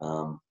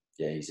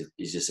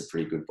he's just a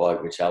pretty good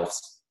bloke, which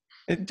helps.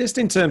 Just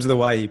in terms of the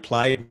way he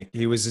played,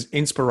 he was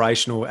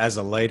inspirational as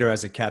a leader,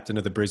 as a captain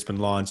of the Brisbane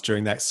Lions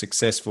during that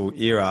successful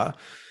era.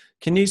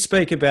 Can you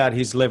speak about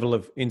his level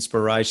of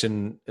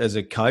inspiration as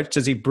a coach?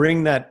 Does he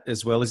bring that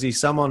as well? Is he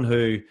someone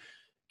who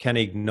can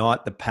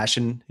ignite the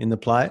passion in the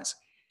players?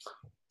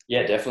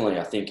 Yeah, definitely.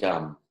 I think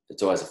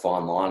it's always a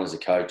fine line as a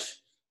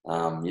coach.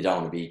 You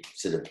don't want to be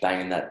sort of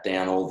banging that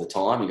down all the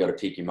time. You've got to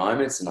pick your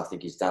moments, and I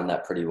think he's done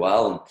that pretty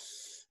well.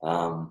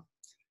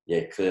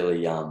 And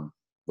clearly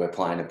we're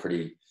playing a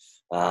pretty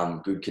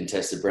good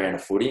contested brand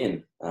of footy,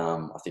 and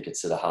I think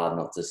it's sort of hard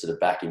not to sort of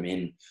back him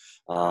in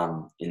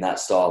that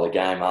style of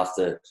game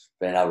after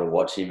being able to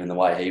watch him and the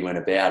way he went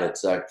about it.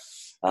 So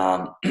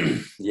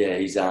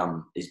he's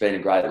been a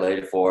great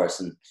leader for us,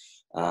 and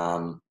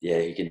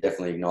he can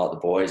definitely ignite the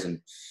boys.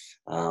 And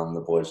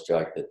the boys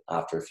joke that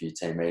after a few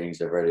team meetings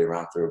they're ready to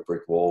run through a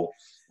brick wall.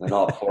 The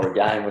night before a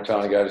game we're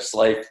trying to go to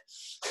sleep.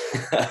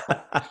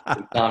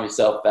 Calm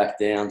yourself back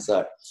down.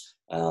 So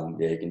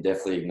he can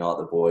definitely ignite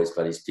the boys,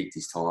 but he's picked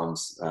his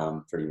times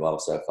pretty well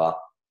so far.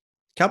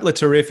 Couple of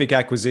terrific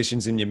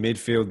acquisitions in your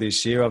midfield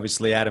this year.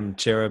 Obviously, Adam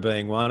Cerra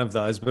being one of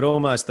those, but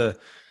almost the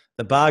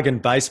bargain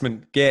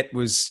basement get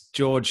was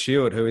George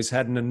Hewitt, who has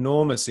had an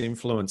enormous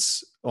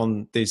influence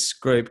on this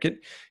group. Can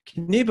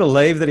you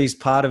believe that he's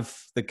part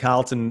of the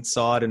Carlton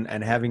side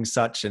and having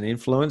such an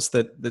influence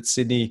that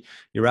Sydney,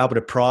 you're able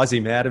to prize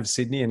him out of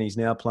Sydney and he's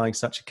now playing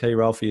such a key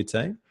role for your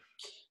team?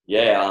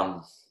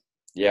 I'm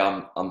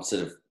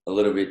sort of a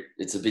little bit,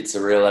 it's a bit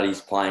surreal that he's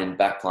playing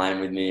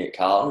with me at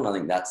Carlton. I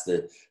think that's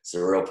the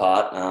surreal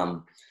part.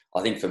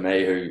 I think for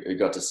me, who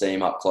got to see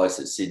him up close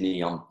at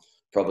Sydney, I'm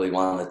probably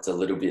one that's a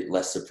little bit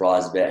less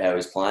surprised about how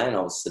he's playing.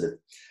 I was sort of,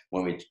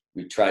 when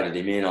we traded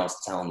him in, I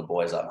was telling the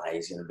boys, like, mate,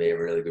 he's going to be a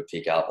really good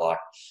pickup. Like,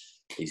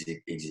 he's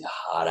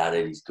hard at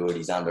it, he's good,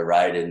 he's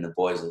underrated. And the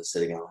boys are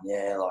sort of going,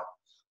 yeah, like,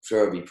 I'm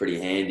sure it'll be pretty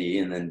handy.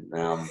 And then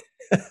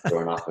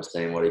sure enough, we're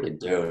seeing what he can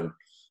do.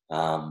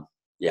 And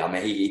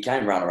he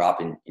came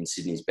runner-up in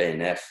Sydney's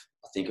BNF.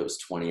 I think it was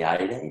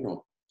 2018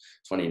 or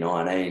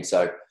 2019.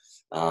 So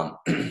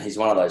he's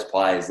one of those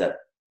players that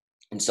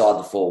inside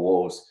the four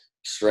walls,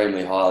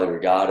 extremely highly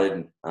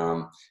regarded.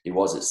 He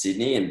was at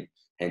Sydney, and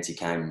hence he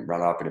came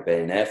runner-up in a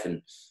BNF.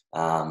 And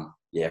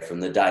from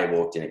the day he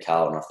walked in at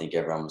Carlton, I think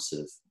everyone was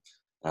sort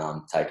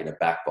of taken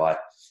aback by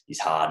his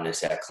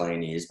hardness, how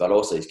clean he is, but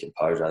also his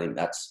composure. I think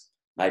that's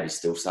maybe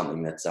still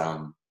something that's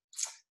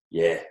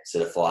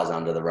sort of flies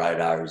under the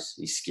radar,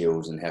 his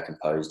skills and how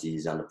composed he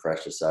is under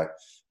pressure. So,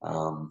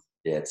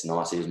 it's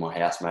nice. He was my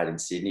housemate in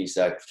Sydney,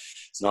 so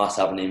it's nice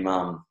having him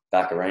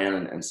back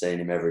around and seeing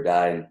him every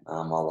day, and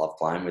I love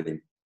playing with him.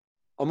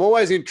 I'm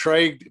always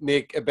intrigued,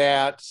 Nick,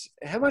 about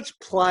how much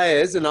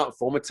players and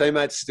former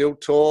teammates still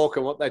talk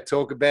and what they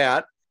talk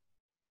about.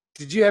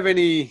 Did you have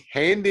any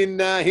hand in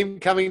him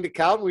coming to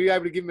Carlton? Were you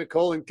able to give him a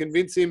call and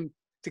convince him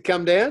to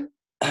come down?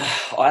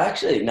 I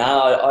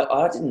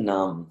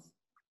didn't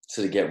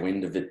sort of get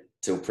wind of it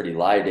till pretty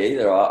late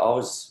either. I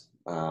was,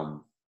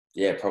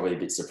 probably a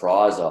bit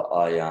surprised.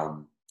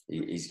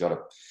 He's got a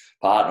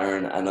partner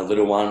and a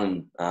little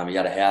one, and he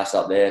had a house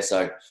up there.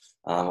 So it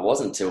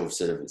wasn't until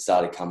sort of it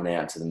started coming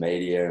out to the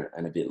media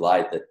and a bit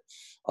late that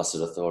I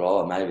sort of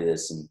thought, maybe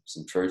there's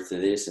some truth to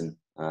this. And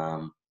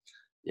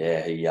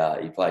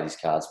he played his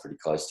cards pretty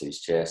close to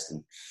his chest,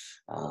 and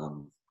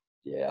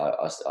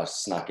I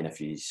snuck in a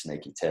few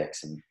sneaky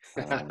texts, and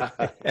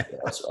I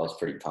was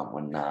pretty pumped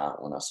when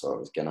I saw it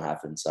was going to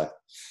happen. So,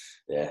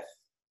 yeah.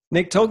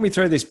 Nick, talk me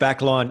through this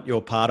back line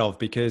you're part of,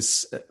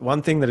 because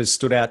one thing that has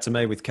stood out to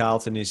me with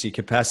Carlton is your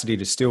capacity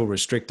to still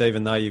restrict,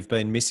 even though you've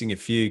been missing a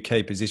few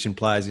key position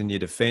players in your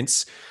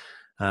defence.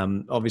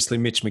 Obviously,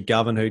 Mitch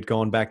McGovern, who'd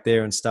gone back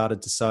there and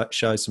started to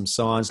show some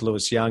signs,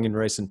 Lewis Young in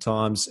recent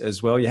times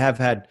as well. You have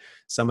had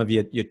some of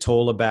your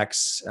taller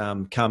backs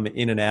come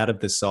in and out of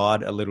the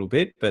side a little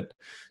bit, but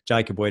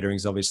Jacob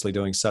Wiedering's obviously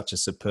doing such a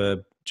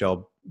superb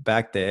job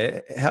back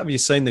there. How have you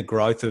seen the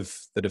growth of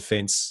the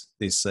defence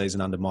this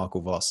season under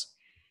Michael Voss?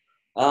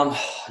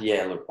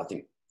 Look, I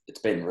think it's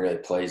been really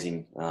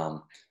pleasing. I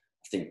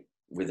think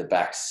with the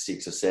back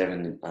 6 or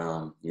 7,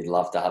 you'd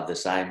love to have the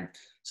same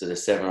sort of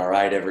 7 or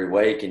 8 every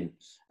week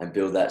and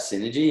build that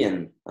synergy.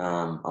 And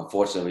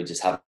unfortunately, we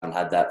just haven't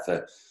had that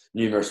for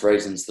numerous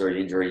reasons, through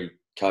injury,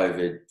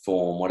 COVID,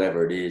 form,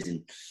 whatever it is.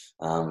 And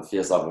it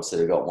feels like we've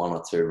sort of got 1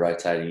 or 2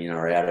 rotating in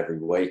or out every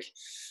week.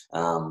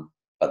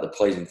 But the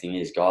pleasing thing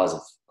is guys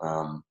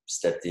have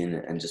stepped in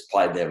and just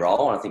played their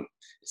role. And I think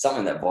it's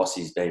something that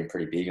Bossie's been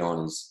pretty big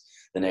on, is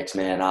the next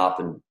man up,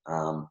 and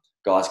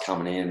guys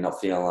coming in and not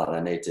feeling like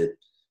they need to,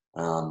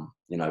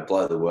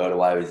 blow the world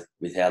away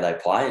with how they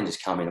play, and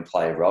just come in and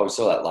play a role. We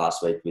saw that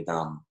last week with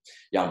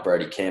young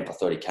Brody Kemp. I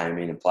thought he came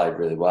in and played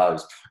really well. He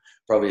was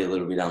probably a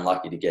little bit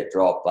unlucky to get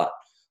dropped, but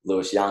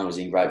Lewis Young was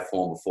in great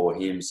form before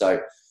him.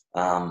 So,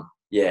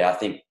 I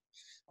think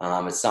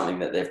it's something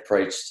that they've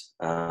preached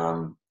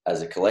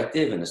as a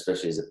collective, and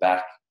especially as a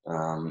back,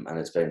 and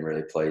it's been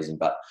really pleasing.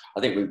 But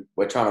I think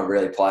we're trying to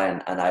really play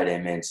an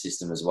 18-man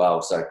system as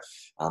well, so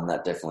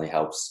that definitely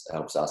helps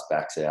us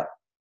backs out.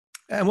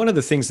 And one of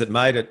the things that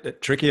made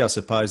it tricky, I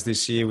suppose,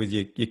 this year with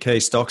your key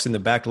stocks in the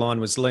back line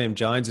was Liam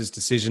Jones's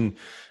decision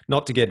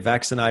not to get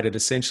vaccinated,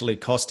 essentially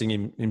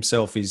costing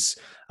himself his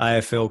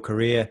AFL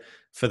career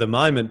for the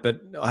moment.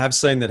 But I have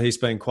seen that he's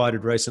been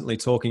quoted recently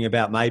talking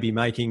about maybe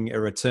making a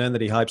return,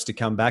 that he hopes to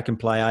come back and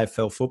play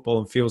AFL football,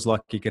 and feels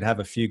like he could have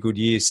a few good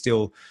years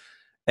still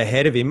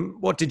ahead of him.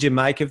 What did you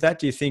make of that?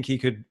 Do you think he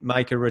could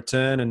make a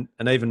return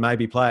and even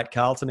maybe play at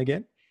Carlton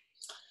again?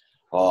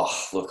 Oh,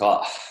 look,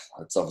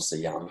 it's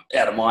obviously out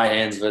of my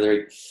hands whether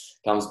he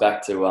comes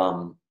back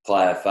to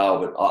play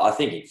AFL, but I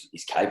think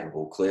he's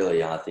capable,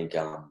 clearly. I think,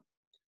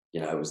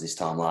 it was this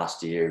time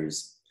last year, he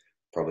was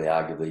probably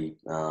arguably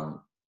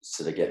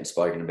sort of getting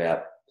spoken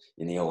about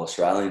in the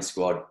All-Australian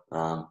squad.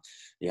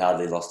 He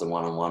hardly lost a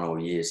one-on-one all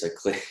year, so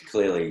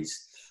clearly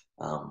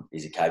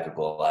he's a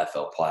capable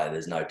AFL player.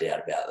 There's no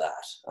doubt about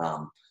that.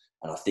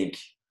 And I think,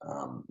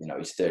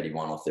 he's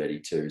 31 or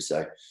 32,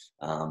 so,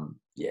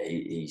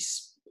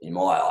 he's, in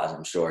my eyes,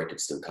 I'm sure he could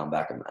still come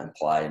back and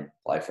play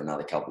for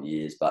another couple of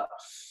years. But,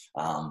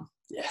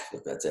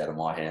 look, that's out of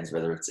my hands,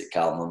 whether it's at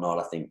Carlton or not.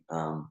 I think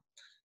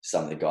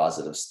some of the guys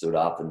that have stood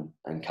up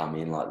and come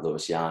in, like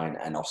Lewis Young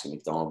and Oscar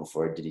McDonald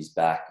before he did his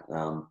back,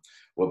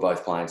 were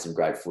both playing some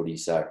great footy.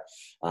 So,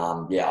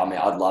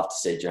 I'd love to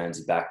see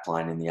Jonesy back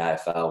playing in the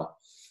AFL,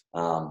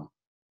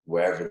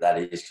 wherever that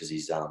is, because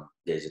he's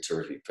a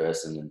terrific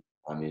person,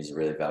 and he's a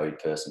really valued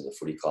person at the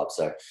footy club.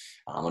 So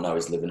I know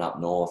he's living up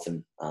north,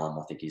 and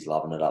I think he's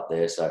loving it up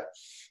there. So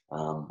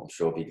I'm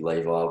sure Big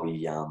Levi will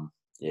be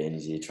in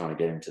his ear trying to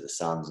get him to the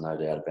Suns, no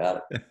doubt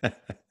about it.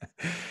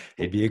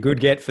 He'd be a good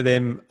get for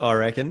them, I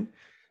reckon.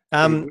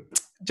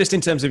 Just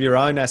in terms of your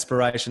own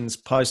aspirations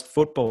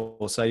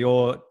post-football, so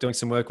you're doing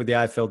some work with the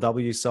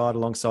AFLW side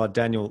alongside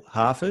Daniel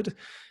Harford,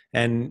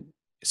 and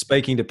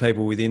speaking to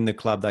people within the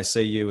club, they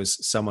see you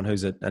as someone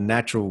who's a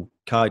natural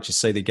coach. You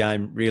see the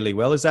game really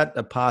well. Is that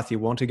a path you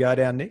want to go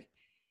down, Nick?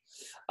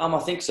 I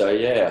think so,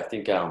 yeah. I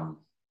think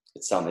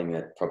it's something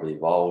that probably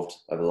evolved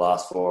over the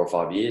last 4 or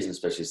 5 years, and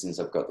especially since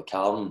I've got the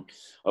Carlton.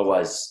 I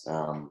always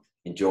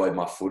enjoyed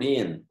my footy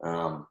and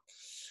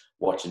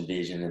watching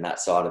vision and that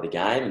side of the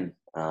game.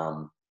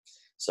 And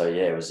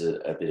it was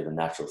a bit of a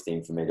natural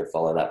thing for me to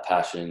follow that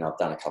passion. I've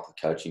done a couple of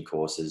coaching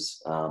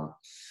courses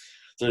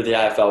through the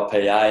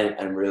AFLPA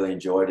and really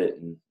enjoyed it.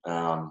 And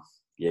I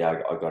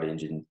got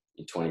injured in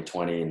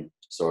 2020 and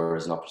saw it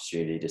as an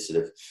opportunity to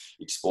sort of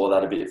explore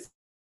that a bit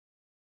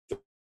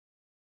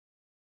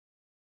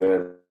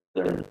further.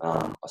 And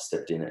I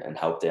stepped in and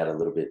helped out a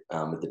little bit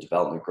with the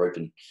development group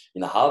in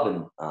the hub.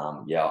 And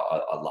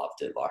I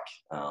loved it.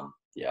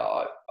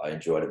 I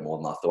enjoyed it more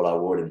than I thought I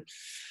would. And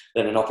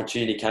then an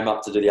opportunity came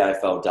up to do the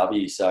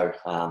AFLW. So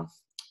I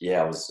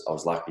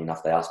was lucky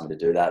enough. They asked me to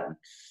do that. And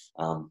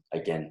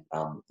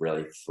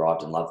really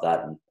thrived and loved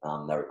that.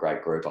 And they were a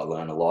great group. I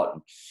learned a lot.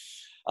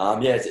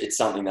 And it's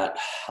something that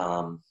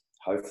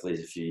hopefully is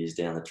a few years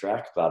down the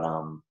track. But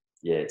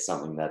it's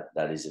something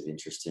that is of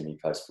interest to me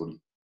post footy.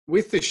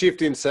 With the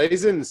shift in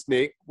seasons,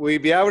 Nick, will you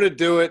be able to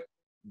do it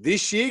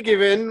this year,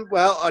 given,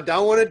 well, I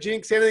don't want to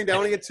jinx anything, don't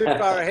want to get too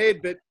far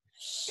ahead, but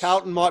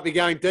Carlton might be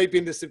going deep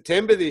into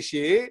September this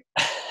year.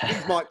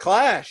 Things might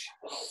clash.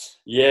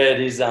 Yeah,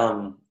 it is.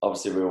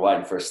 Obviously, we were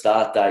waiting for a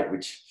start date,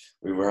 which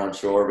we were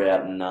unsure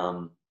about.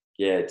 And,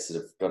 it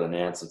sort of got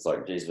announced. It's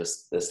like,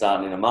 geez, they're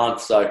starting in a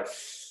month. So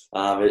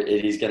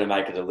it is going to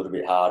make it a little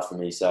bit hard for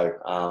me. So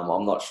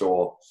I'm not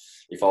sure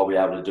if I'll be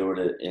able to do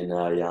it in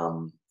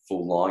a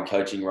full line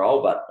coaching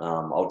role, but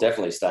I'll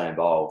definitely stay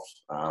involved.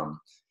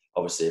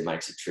 Obviously, it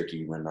makes it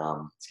tricky when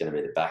it's going to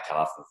be the back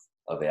half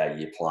of our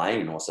year playing,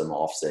 and also my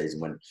off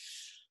season when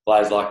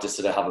players like to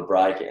sort of have a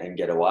break and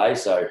get away.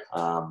 So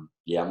I'm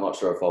not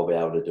sure if I'll be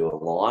able to do a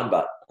line,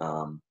 but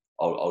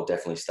I'll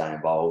definitely stay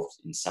involved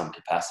in some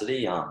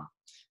capacity.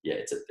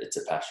 It's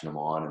a passion of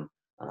mine,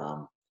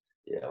 and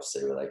I'll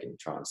see where they can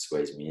try and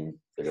squeeze me in.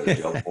 They've got a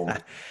job for me.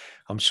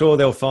 I'm sure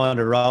they'll find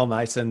a role,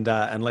 mate, and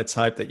let's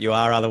hope that you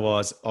are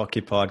otherwise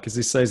occupied, because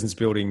this season's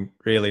building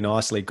really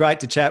nicely. Great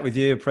to chat with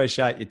you.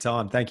 Appreciate your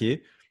time. Thank you.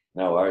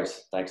 No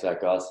worries. Thanks for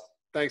that, guys.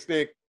 Thanks,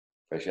 Nick.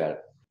 Appreciate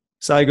it.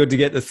 So good to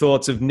get the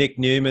thoughts of Nick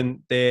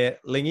Newman there,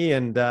 Lingy,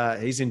 and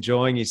he's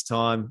enjoying his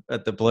time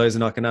at the Blues,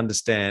 and I can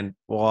understand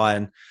why.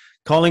 And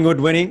Collingwood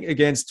winning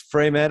against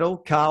Fremantle,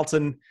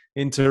 Carlton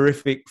in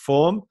terrific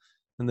form,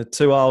 and the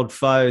two old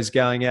foes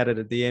going at it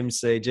at the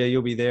MCG.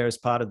 You'll be there as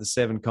part of the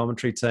Seven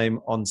commentary team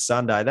on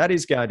Sunday. That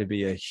is going to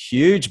be a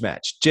huge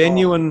match,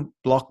 genuine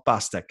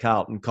blockbuster,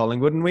 Carlton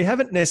Collingwood, and we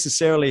haven't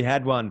necessarily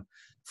had one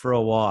for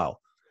a while.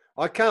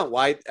 I can't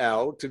wait,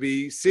 Al, to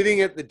be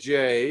sitting at the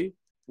G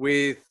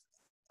with,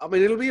 I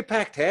mean, it'll be a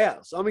packed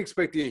house. I'm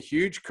expecting a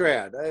huge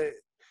crowd.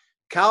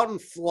 Carlton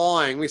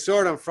flying. We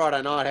saw it on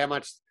Friday night, how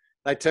much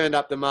they turned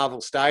up the Marvel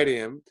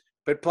Stadium.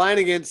 But playing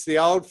against the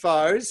old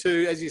foes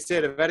who, as you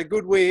said, have had a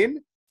good win,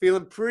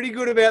 feeling pretty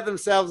good about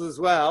themselves as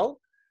well,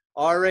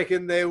 I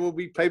reckon there will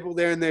be people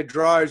there in their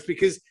droves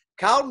because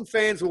Carlton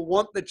fans will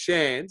want the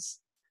chance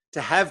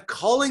to have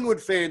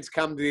Collingwood fans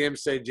come to the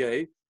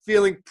MCG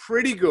feeling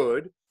pretty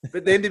good,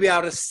 but then to be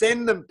able to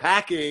send them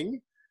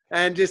packing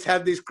and just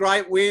have this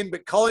great win.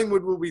 But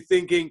Collingwood will be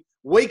thinking,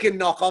 we can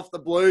knock off the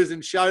Blues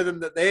and show them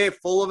that they're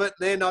full of it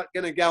and they're not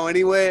going to go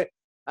anywhere.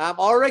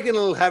 I reckon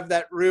it'll have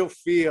that real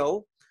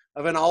feel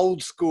of an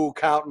old school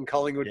Carlton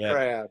Collingwood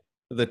crowd.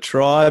 The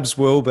tribes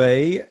will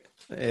be,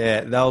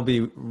 they'll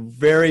be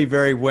very,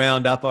 very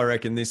wound up, I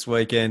reckon, this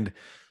weekend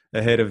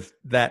ahead of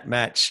that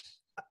match.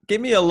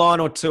 Give me a line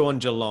or two on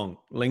Geelong.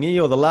 Lingy,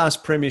 you're the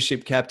last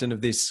premiership captain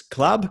of this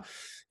club.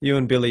 You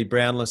and Billy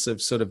Brownless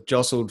have sort of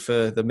jostled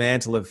for the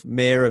mantle of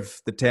mayor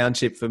of the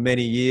township for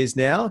many years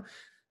now.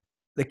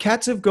 The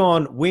Cats have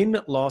gone win,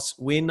 loss,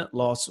 win,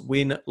 loss,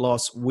 win,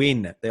 loss,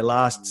 win their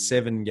last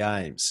 7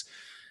 games.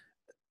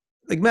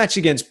 The match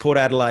against Port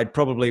Adelaide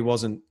probably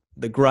wasn't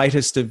the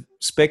greatest of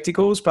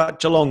spectacles, but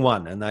Geelong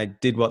won and they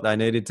did what they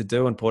needed to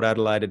do, and Port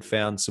Adelaide had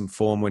found some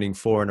form winning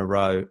 4 in a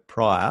row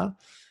prior.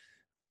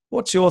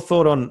 What's your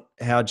thought on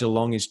how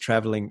Geelong is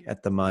travelling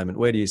at the moment?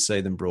 Where do you see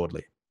them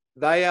broadly?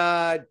 They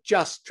are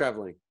just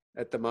travelling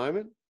at the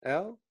moment,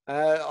 Al.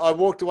 I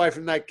walked away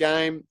from that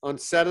game on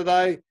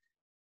Saturday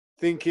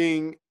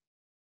thinking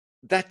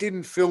that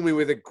didn't fill me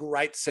with a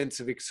great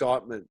sense of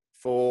excitement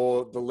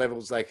for the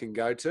levels they can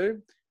go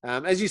to.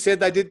 As you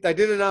said, they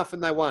did enough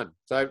and they won.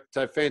 So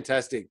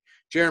fantastic.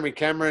 Jeremy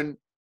Cameron,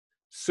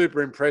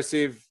 super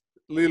impressive.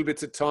 Little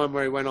bits of time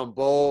where he went on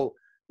ball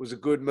was a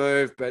good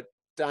move, but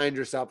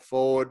dangerous up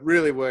forward.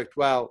 Really worked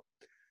well.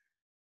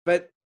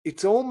 But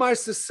it's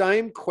almost the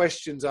same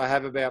questions I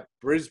have about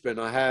Brisbane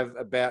I have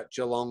about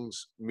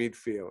Geelong's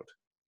midfield.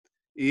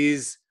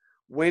 Is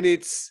when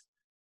it's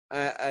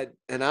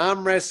an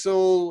arm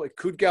wrestle, it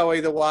could go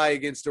either way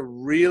against a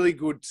really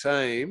good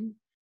team.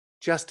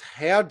 Just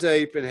how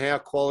deep and how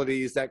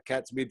quality is that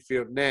Cats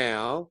midfield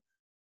now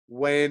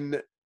when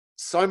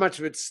so much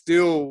of it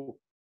still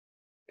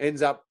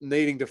ends up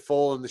needing to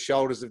fall on the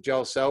shoulders of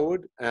Joel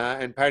Selwood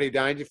and Paddy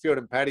Dangerfield,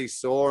 and Paddy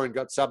saw and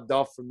got subbed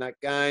off from that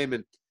game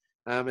and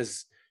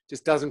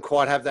just doesn't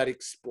quite have that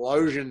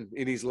explosion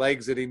in his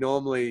legs that he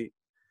normally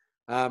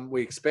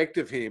we expect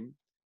of him.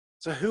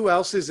 So who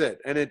else is it?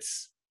 And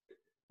it's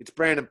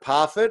Brandon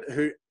Parfitt,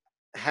 who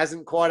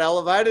hasn't quite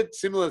elevated.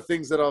 Similar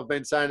things that I've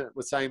been saying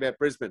about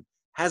Brisbane.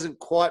 Hasn't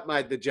quite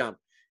made the jump.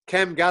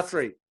 Cam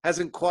Guthrie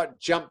hasn't quite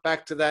jumped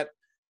back to that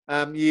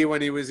year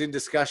when he was in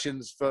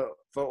discussions for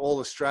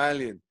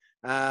All-Australian.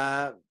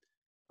 I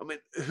mean,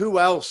 who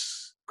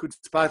else could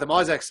spark them?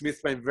 Isaac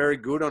Smith's been very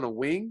good on a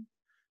wing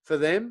for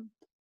them.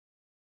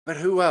 But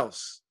who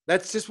else?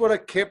 That's just what I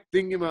kept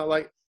thinking about.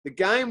 Like, the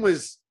game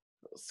was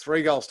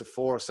 3-4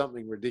 or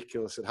something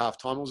ridiculous at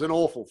halftime. It was an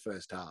awful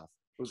first half.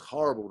 It was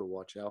horrible to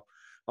watch, Al.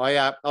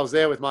 I was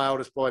there with my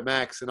oldest boy,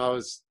 Max, and it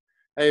was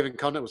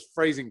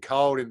freezing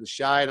cold in the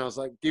shade, and I was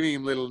like giving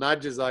him little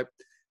nudges like,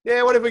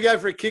 yeah, what if we go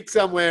for a kick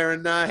somewhere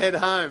and head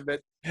home?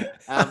 But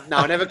no,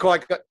 I never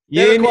quite got...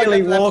 You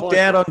nearly walked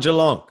out on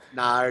Geelong.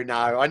 No,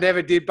 I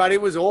never did, but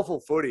it was awful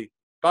footy.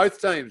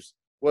 Both teams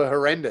were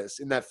horrendous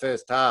in that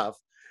first half.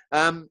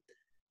 And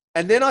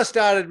then I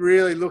started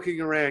really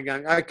looking around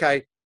going,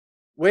 okay,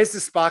 where's the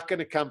spark going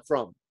to come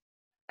from?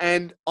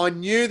 And I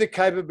knew the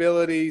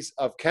capabilities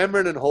of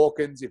Cameron and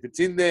Hawkins. If it's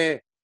in there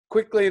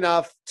quickly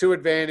enough to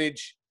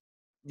advantage,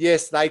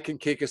 yes, they can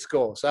kick a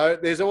score. So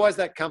there's always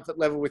that comfort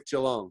level with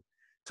Geelong.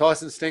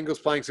 Tyson Stengel's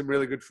playing some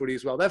really good footy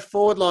as well. That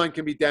forward line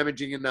can be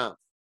damaging enough.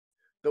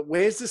 But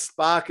where's the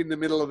spark in the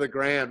middle of the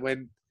ground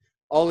when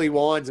Ollie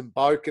Wines and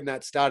Boak and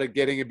that started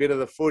getting a bit of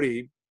the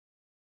footy?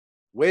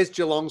 Where's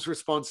Geelong's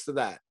response to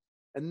that?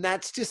 And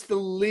that's just the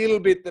little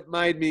bit that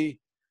made me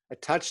a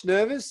touch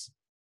nervous,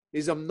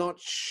 is I'm not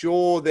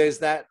sure there's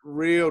that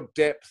real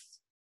depth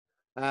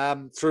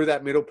through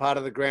that middle part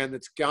of the ground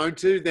that's going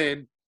to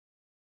then.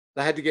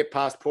 They had to get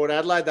past Port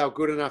Adelaide. They were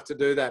good enough to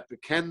do that.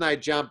 But can they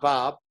jump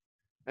up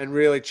and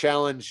really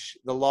challenge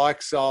the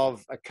likes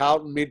of a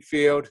Carlton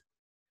midfield,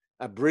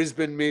 a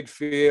Brisbane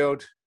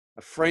midfield,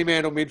 a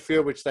Fremantle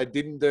midfield, which they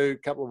didn't do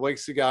a couple of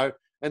weeks ago,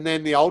 and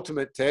then the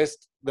ultimate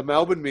test, the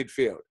Melbourne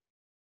midfield?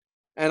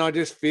 And I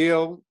just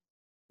feel,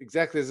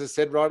 exactly as I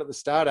said right at the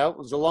start, it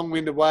was a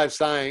long-winded way of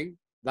saying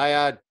They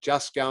are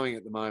just going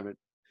at the moment.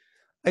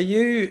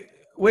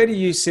 Where do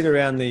you sit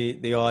around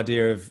the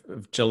idea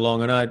of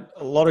Geelong? I know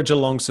a lot of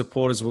Geelong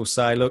supporters will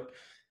say, look,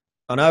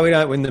 I know we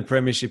don't win the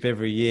premiership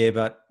every year,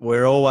 but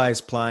we're always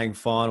playing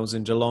finals,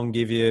 and Geelong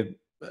give you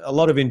a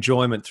lot of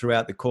enjoyment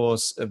throughout the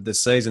course of the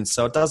season.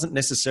 So it doesn't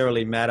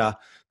necessarily matter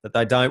that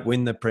they don't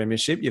win the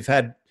premiership. You've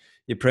had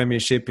your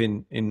premiership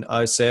in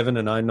 07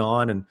 and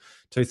 09 and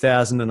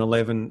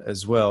 2011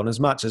 as well. And as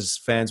much as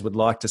fans would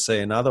like to see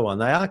another one,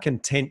 they are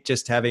content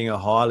just having a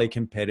highly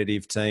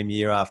competitive team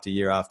year after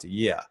year after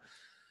year.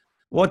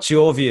 What's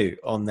your view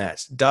on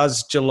that?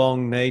 Does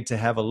Geelong need to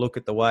have a look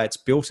at the way it's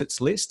built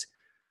its list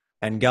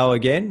and go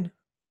again,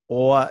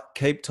 or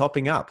keep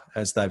topping up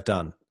as they've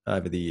done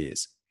over the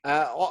years?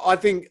 I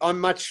think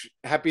I'm much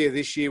happier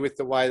this year with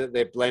the way that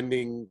they're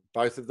blending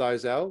both of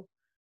those, Al.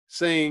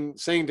 Seeing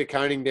De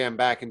Koning down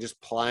back and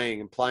just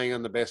playing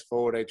on the best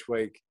forward each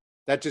week,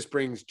 that just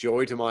brings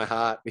joy to my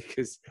heart,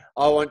 because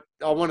I want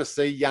to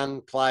see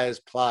young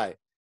players play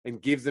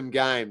and give them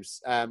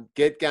games,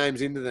 get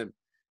games into them.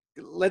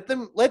 Let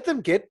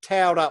them get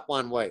towed up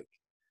one week.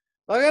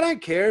 Like, I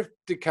don't care if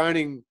De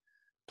Koning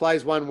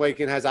plays 1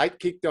 week and has 8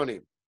 kicked on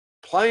him.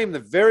 Play him the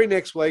very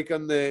next week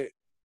on the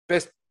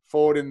best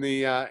forward in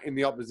the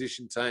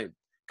opposition team,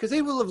 because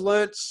he will have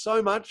learnt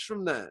so much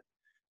from that.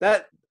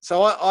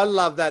 So I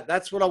love that.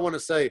 That's what I want to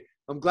see.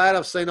 I'm glad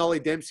I've seen Ollie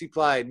Dempsey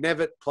play,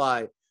 Nevitt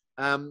play,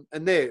 and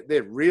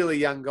they're really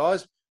young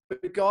guys,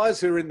 but guys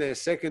who are in their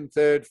second,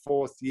 third,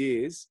 fourth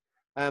years.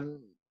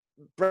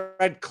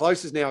 Brad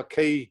Close is now a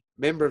key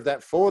member of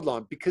that forward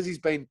line because he's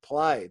been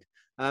played.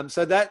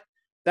 So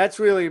that's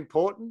really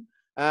important.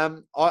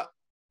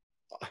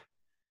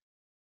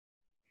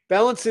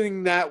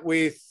 Balancing that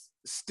with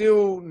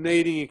still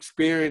needing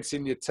experience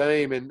in your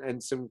team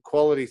and some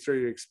quality through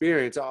your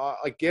experience,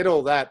 I get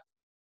all that.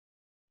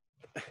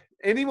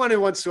 Anyone who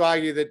wants to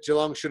argue that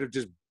Geelong should have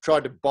just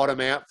tried to bottom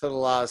out for the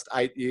last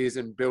 8 years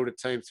and build a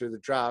team through the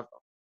draft,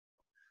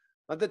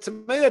 to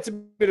me, that's a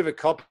bit of a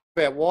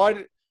cop-out.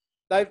 Why?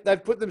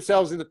 They've put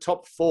themselves in the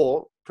top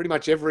 4 pretty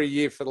much every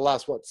year for the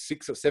last,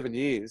 6 or 7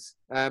 years.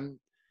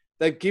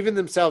 They've given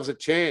themselves a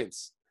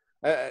chance.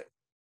 A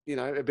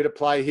bit of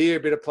play here,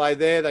 a bit of play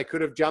there. They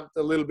could have jumped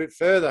a little bit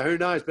further. Who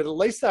knows? But at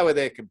least they were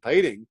there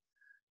competing.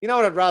 You know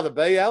what I'd rather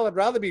be, Al? I'd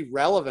rather be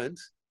relevant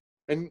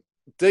and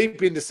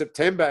deep into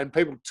September and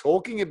people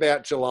talking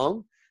about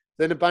Geelong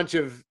than a bunch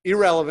of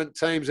irrelevant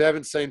teams who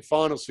haven't seen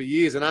finals for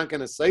years and aren't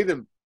going to see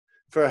them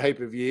for a heap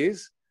of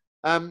years.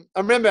 I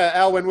remember,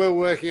 Al, when we were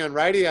working on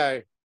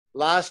radio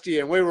last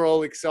year and we were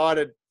all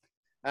excited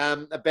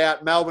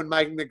about Melbourne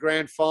making the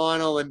grand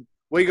final, and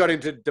we got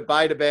into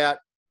debate about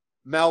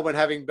Melbourne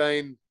having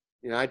been,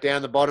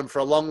 down the bottom for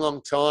a long,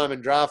 long time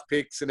and draft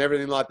picks and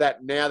everything like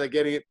that. Now they're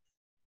getting it.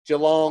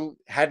 Geelong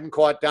hadn't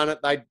quite done it.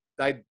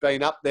 They'd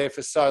been up there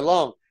for so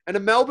long. And a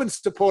Melbourne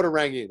supporter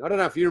rang in. I don't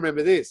know if you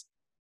remember this.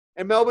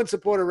 A Melbourne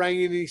supporter rang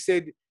in and he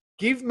said,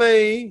 give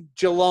me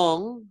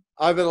Geelong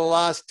over the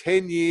last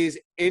 10 years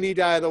any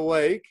day of the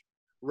week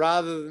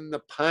rather than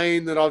the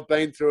pain that I've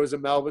been through as a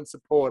Melbourne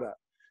supporter.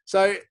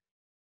 So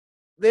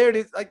there it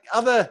is. Like,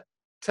 other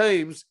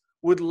teams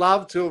would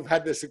love to have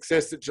had the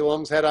success that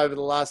Geelong's had over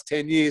the last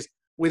 10 years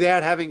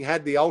without having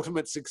had the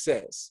ultimate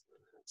success.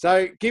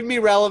 So give me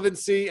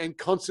relevancy and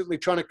constantly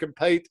trying to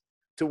compete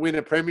to win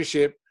a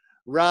premiership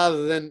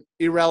rather than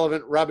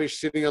irrelevant rubbish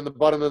sitting on the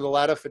bottom of the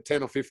ladder for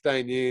 10 or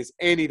 15 years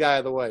any day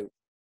of the week.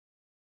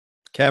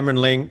 Cameron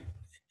Ling,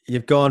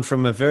 you've gone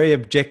from a very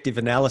objective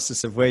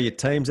analysis of where your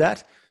team's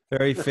at,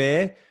 very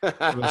fair,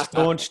 to a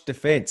staunch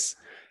defence.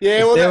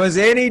 Yeah, if there was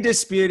any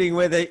disputing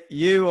whether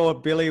you or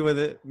Billy were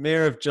the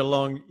mayor of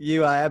Geelong,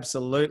 you are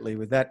absolutely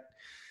with that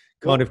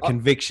kind of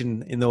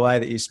conviction in the way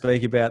that you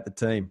speak about the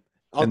team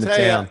and the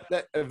town.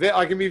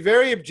 I can be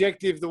very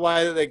objective the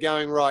way that they're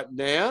going right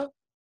now.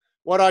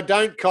 What I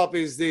don't cop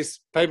is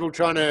this people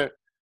trying to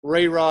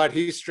rewrite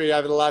history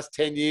over the last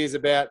 10 years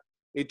about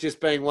it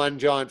just being one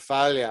giant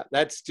failure.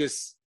 That's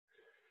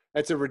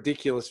a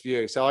ridiculous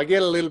view. So I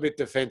get a little bit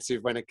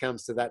defensive when it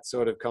comes to that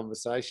sort of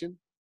conversation.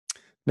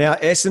 Now,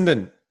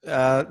 Essendon,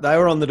 they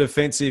were on the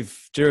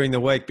defensive during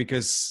the week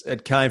because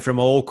it came from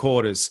all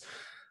quarters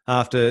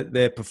after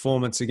their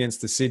performance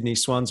against the Sydney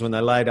Swans when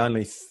they laid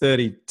only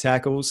 30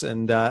 tackles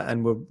and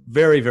were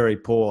very, very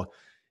poor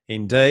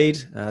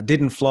indeed.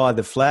 Didn't fly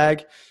the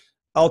flag.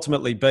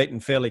 Ultimately beaten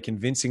fairly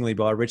convincingly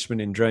by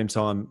Richmond in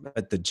Dreamtime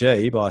at the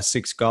G by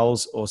 6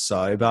 goals or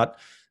so. But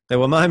there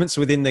were moments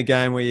within the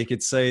game where you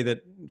could see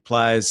that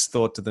players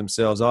thought to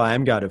themselves, I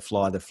am going to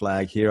fly the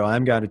flag here. I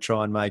am going to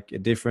try and make a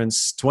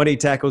difference. 20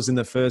 tackles in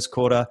the first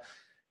quarter.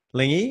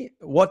 Lingy,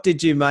 what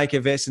did you make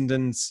of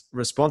Essendon's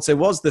response? There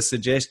was the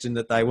suggestion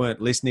that they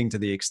weren't listening to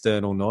the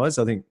external noise.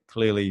 I think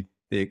clearly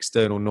the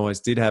external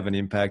noise did have an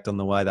impact on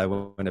the way they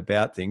went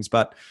about things.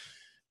 But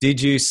did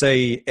you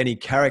see any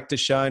character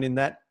shown in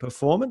that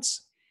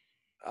performance?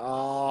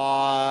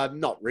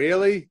 Not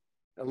really.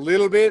 A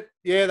little bit.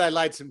 Yeah, they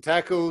laid some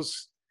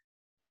tackles.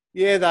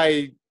 Yeah,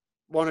 they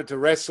wanted to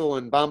wrestle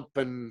and bump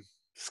and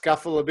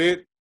scuffle a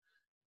bit.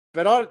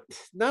 But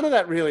none of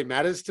that really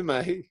matters to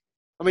me.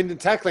 I mean, the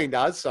tackling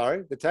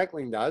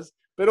does,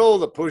 but all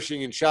the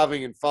pushing and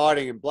shoving and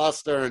fighting and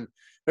bluster and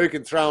who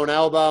can throw an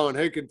elbow and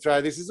who can throw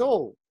this is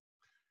all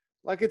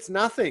like it's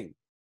nothing.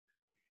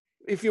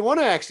 If you want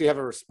to actually have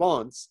a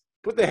response,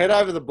 put the head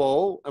over the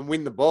ball and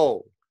win the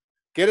ball.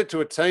 Get it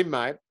to a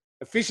teammate,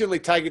 efficiently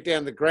take it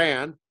down the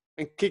ground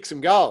and kick some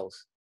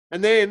goals.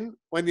 And then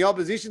when the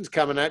opposition's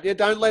coming at you,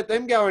 don't let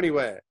them go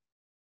anywhere.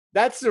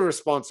 That's the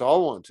response I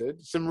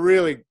wanted. Some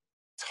really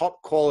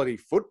top quality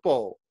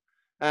football,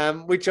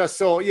 which I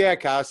saw. Yeah,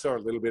 okay, I saw a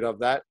little bit of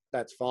that.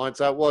 That's fine.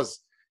 So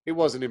it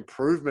was an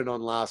improvement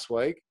on last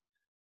week,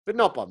 but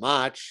not by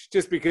much.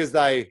 Just because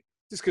they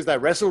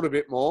wrestled a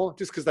bit more,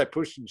 just because they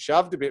pushed and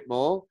shoved a bit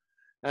more.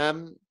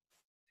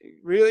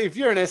 Really, if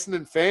you're an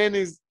Essendon fan,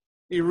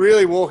 you're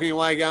really walking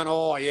away going,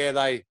 oh yeah,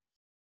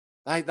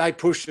 they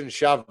pushed and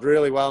shoved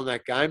really well in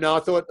that game. No, I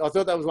thought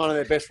that was one of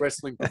their best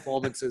wrestling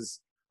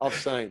performances I've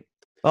seen.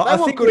 I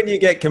think when you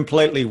get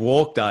completely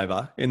walked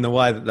over in the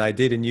way that they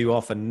did and you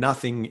offer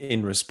nothing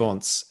in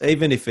response,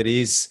 even if it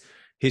is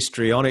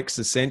histrionics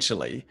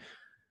essentially,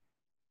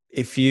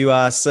 if you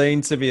are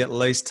seen to be at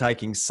least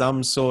taking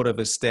some sort of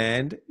a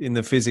stand in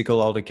the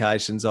physical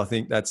altercations, I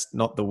think that's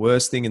not the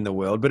worst thing in the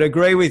world. But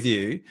agree with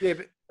you, yeah,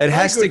 but it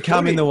has to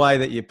come in the way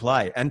that you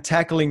play. And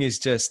tackling is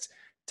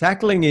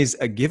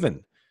a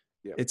given.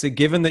 Yep. It's a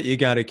given that you're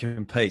going to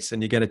compete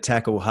and you're going to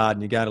tackle hard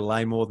and you're going to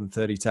lay more than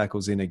 30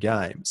 tackles in a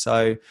game. So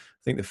I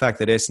think the fact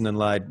that Essendon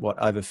laid,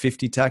 over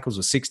 50 tackles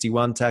or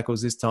 61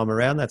 tackles this time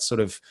around, that's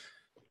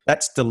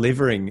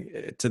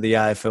delivering to the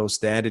AFL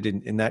standard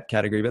in that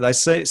category. But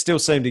they still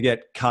seem to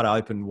get cut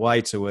open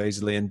way too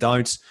easily and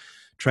don't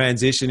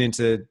transition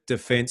into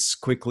defence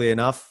quickly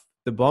enough.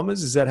 The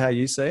Bombers, is that how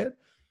you see it?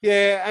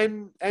 Yeah,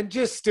 and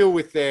just still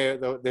with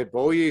their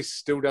ball use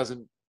still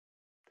doesn't.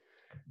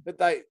 But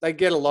they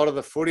get a lot of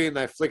the footy and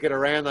they flick it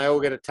around. They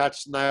all get a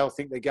touch and they all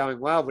think they're going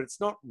well, but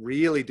it's not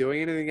really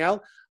doing anything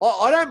else.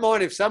 I don't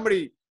mind if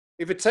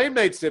a team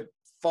needs to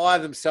fire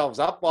themselves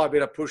up by a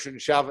bit of push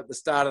and shove at the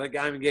start of the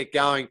game and get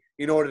going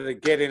in order to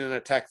get in and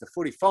attack the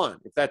footy, fine.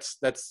 If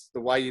that's the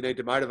way you need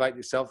to motivate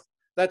yourself,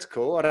 that's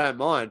cool. I don't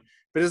mind.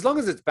 But as long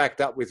as it's backed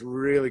up with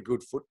really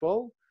good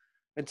football,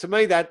 and to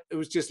me that it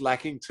was just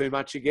lacking too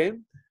much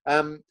again.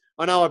 I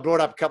know I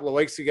brought up a couple of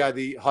weeks ago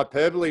the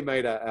hyperbole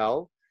meter,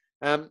 Al.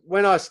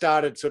 When I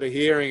started sort of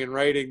hearing and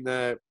reading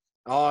the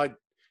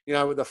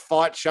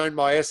fight shown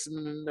by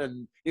Essendon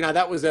and,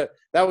 that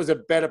was a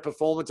better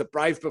performance, a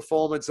brave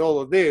performance, all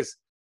of this,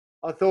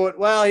 I thought,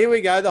 well, here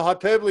we go. The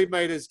hyperbole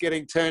meter's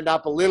getting turned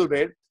up a little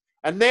bit.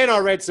 And then I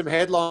read some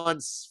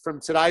headlines from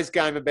today's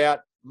game about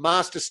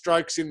master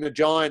strokes in the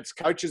Giants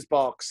coach's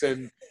box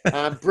and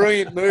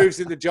brilliant moves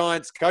in the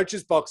Giants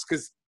coach's box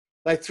because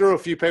they threw a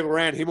few people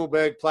around.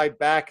 Himmelberg played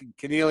back and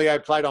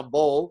Canelio played on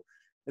ball,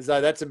 as though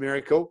that's a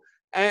miracle.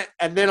 And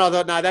then I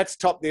thought, no, that's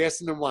topped the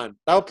Essendon one.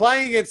 They were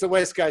playing against the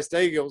West Coast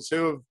Eagles,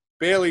 who have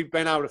barely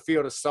been able to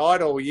field a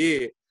side all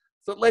year.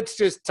 So let's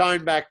just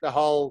tone back the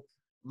whole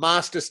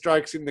master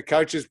strokes in the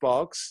coach's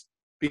box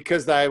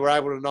because they were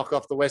able to knock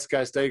off the West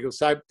Coast Eagles.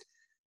 So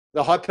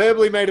the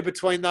hyperbole meter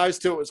between those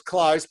two, it was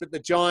close, but the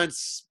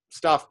Giants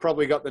stuff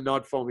probably got the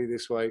nod for me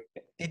this week.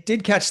 It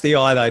did catch the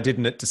eye, though,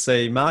 didn't it, to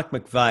see Mark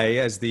McVeigh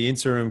as the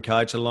interim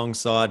coach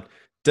alongside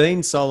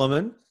Dean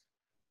Solomon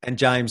and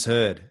James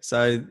Hird.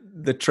 So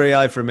the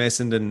trio from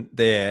Essendon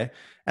there.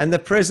 And the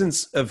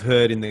presence of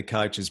Hird in the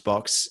coach's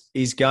box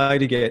is going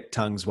to get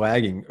tongues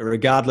wagging,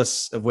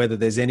 regardless of whether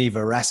there's any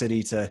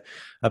veracity to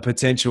a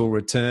potential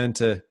return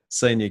to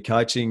senior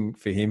coaching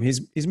for him.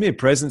 His mere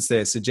presence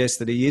there suggests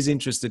that he is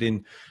interested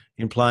in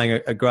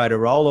playing a greater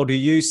role, or do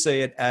you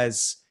see it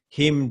as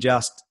him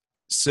just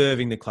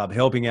serving the club,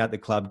 helping out the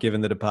club, given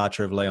the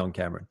departure of Leon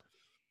Cameron?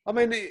 I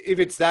mean, if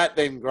it's that,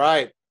 then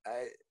great.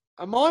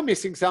 Am I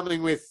missing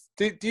something with...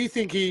 Do you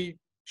think he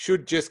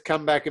should just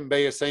come back and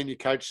be a senior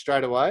coach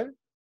straight away?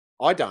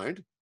 I don't.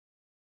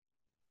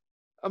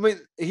 I mean,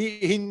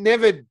 he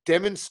never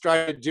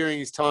demonstrated during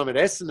his time at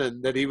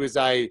Essendon that he was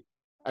a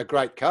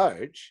great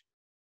coach,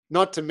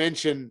 not to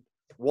mention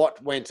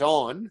what went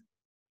on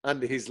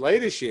under his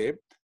leadership.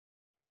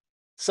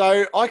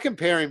 So I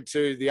compare him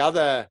to the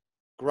other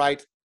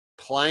great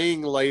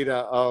playing leader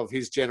of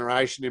his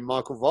generation in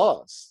Michael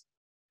Voss.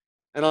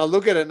 And I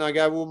look at it and I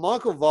go, well,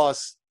 Michael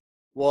Voss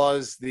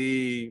was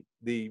the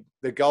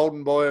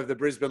golden boy of the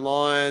Brisbane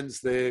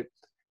Lions, the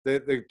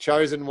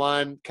chosen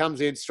one,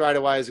 comes in straight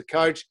away as a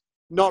coach,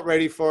 not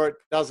ready for it,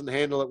 doesn't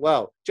handle it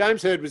well.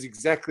 James Hird was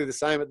exactly the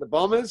same at the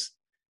Bombers.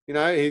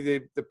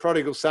 The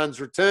prodigal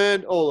son's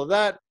returned, all of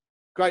that.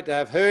 Great to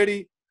have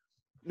Hirdy.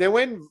 Now,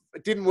 when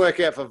it didn't work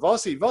out for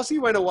Vossi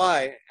went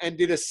away and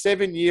did a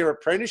 7-year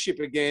apprenticeship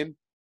again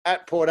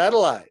at Port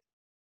Adelaide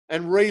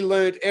and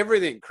relearned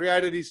everything,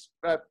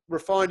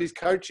 refined his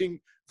coaching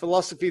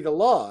philosophy the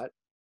lot.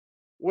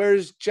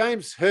 Whereas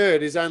James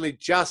Hird has only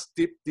just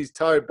dipped his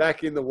toe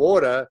back in the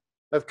water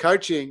of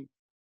coaching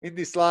in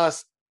this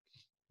last,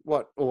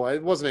 it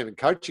wasn't even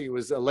coaching, it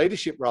was a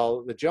leadership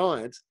role at the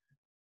Giants.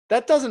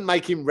 That doesn't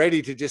make him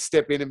ready to just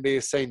step in and be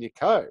a senior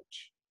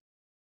coach.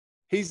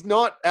 He's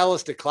not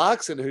Alistair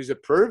Clarkson, who's a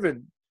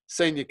proven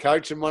senior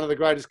coach and one of the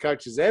greatest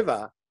coaches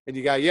ever, and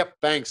you go, yep,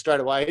 bang, straight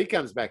away he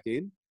comes back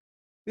in.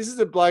 This is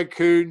a bloke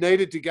who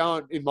needed to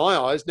go, in my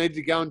eyes, needed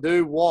to go and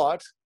do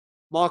what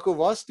Michael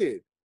Voss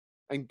did.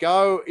 And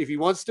go, if he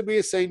wants to be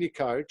a senior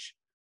coach,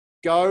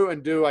 go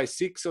and do a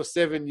 6 or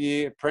 7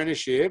 year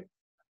apprenticeship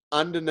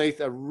underneath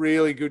a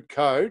really good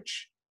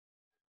coach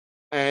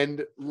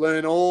and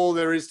learn all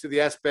there is to the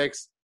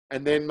aspects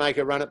and then make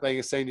a run at being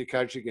a senior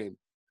coach again.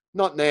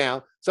 Not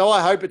now. So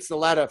I hope it's the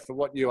latter for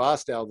what you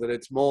asked, Al, that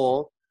it's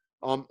more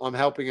I'm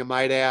helping a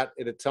mate out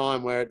at a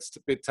time where it's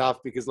a bit tough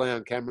because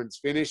Leon Cameron's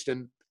finished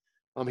and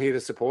I'm here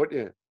to support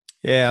you.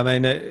 Yeah, I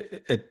mean,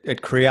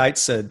 it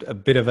creates a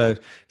bit of a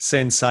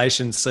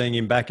sensation seeing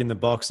him back in the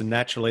box, and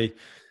naturally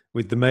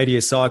with the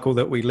media cycle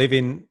that we live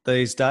in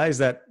these days,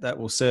 that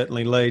will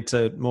certainly lead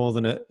to more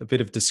than a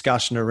bit of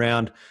discussion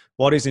around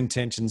what his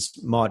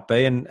intentions might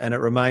be, and it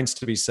remains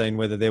to be seen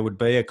whether there would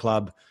be a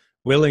club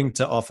willing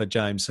to offer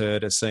James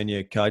Hird a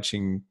senior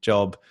coaching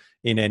job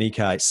in any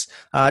case.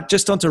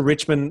 Just onto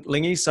Richmond,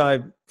 Lingy.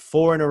 So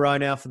 4 in a row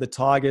now for the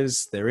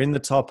Tigers. They're in the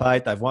top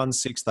 8. They've won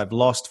 6. They've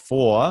lost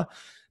 4.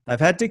 They've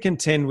had to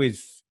contend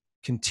with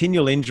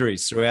continual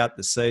injuries throughout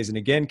the season.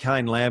 Again,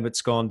 Kane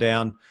Lambert's gone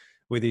down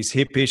with his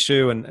hip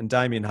issue, and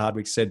Damien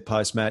Hardwick said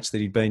post-match that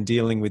he'd been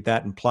dealing with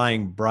that and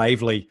playing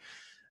bravely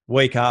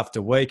week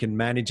after week and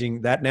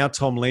managing that. Now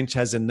Tom Lynch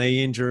has a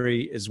knee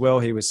injury as well.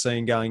 He was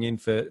seen going in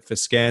for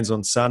scans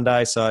on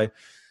Sunday, so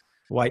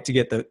wait to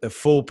get the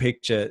full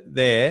picture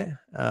there.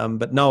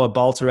 But Noah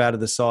Bolter out of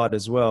the side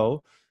as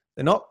well.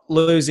 They're not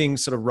losing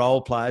sort of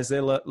role players.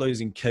 They're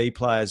losing key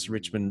players,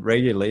 Richmond,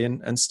 regularly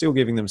and still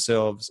giving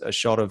themselves a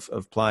shot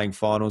of playing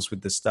finals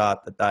with the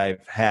start that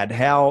they've had.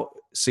 How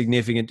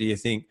significant do you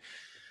think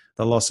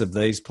the loss of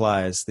these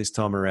players this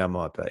time around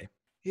might be?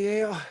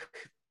 Yeah,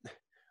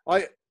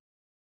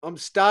 I'm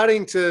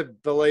starting to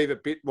believe a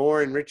bit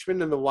more in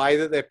Richmond and the way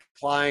that they're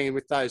playing and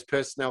with those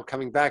personnel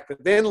coming back.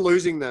 But then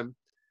losing them,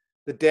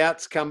 the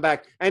doubts come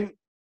back. And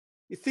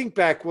you think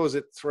back, was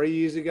it 3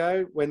 years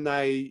ago when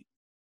they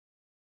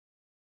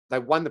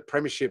won the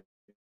premiership?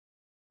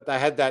 They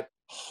had that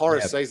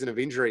horror season of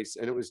injuries,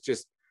 and it was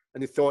just.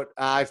 And you thought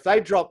if they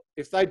drop,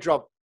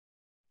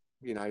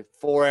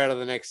 4 out of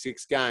the next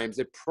 6 games,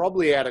 they're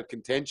probably out of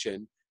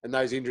contention, and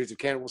those injuries are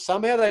counted. Well,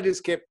 somehow they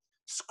just kept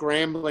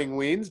scrambling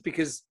wins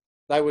because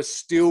they were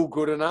still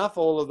good enough.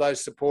 All of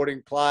those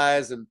supporting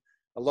players and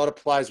a lot of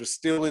players were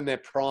still in their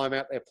prime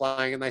out there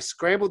playing, and they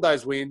scrambled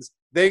those wins,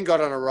 then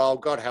got on a roll,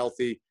 got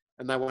healthy,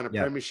 and they won a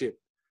premiership.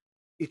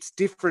 It's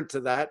different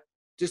to that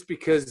just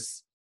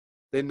because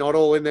they're not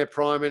all in their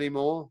prime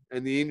anymore,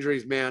 and the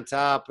injuries mount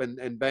up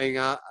and being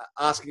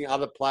asking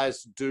other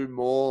players to do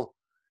more.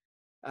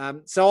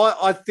 So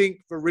I think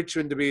for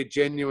Richmond to be a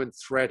genuine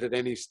threat at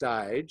any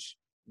stage,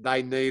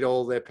 they need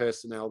all their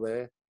personnel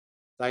there.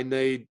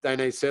 They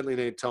certainly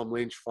need Tom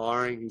Lynch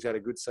firing. He's had a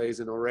good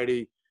season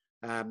already.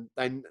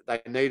 They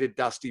needed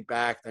Dusty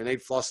back. They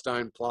need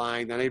Flostone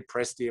playing. They need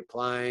Prestia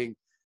playing.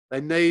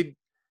 They need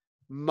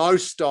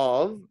most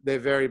of their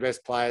very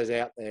best players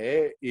out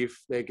there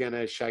if they're going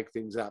to shake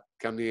things up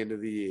come the end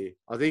of the year.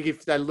 I think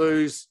if they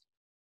lose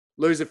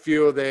a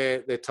few of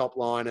their top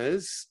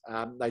liners,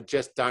 they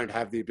just don't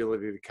have the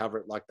ability to cover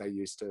it like they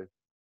used to.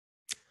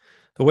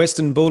 The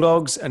Western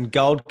Bulldogs and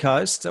Gold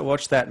Coast. I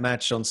watched that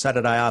match on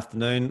Saturday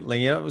afternoon,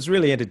 Lingy. I was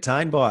really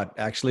entertained by it,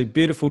 actually.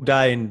 Beautiful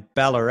day in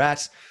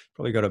Ballarat.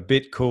 Probably got a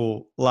bit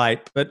cool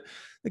late. But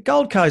the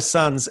Gold Coast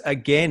Suns,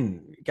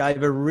 again,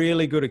 gave a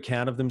really good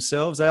account of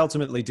themselves. They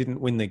ultimately didn't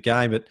win the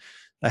game, but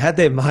they had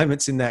their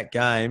moments in that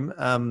game.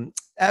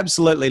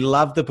 Absolutely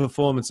loved the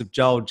performance of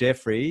Joel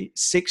Jeffrey.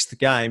 6th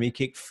game, he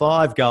kicked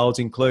 5 goals,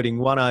 including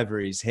one over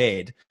his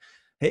head.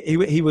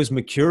 He was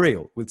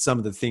mercurial with some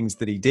of the things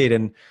that he did,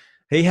 and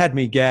he had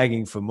me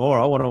gagging for more.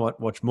 I want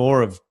to watch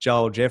more of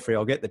Joel Jeffrey.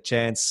 I'll get the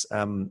chance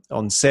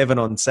on 7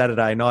 on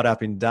Saturday night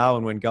up in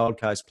Darwin when Gold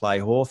Coast play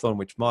Hawthorn,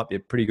 which might be a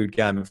pretty good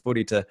game of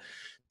footy to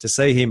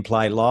see him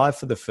play live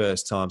for the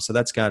first time. So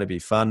that's going to be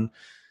fun,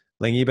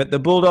 Lingy. But the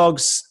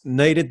Bulldogs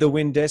needed the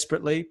win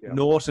desperately. Yep.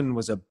 Norton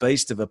was a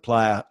beast of a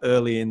player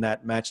early in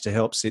that match to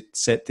help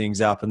set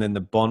things up, and then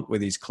the Bont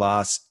with his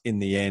class in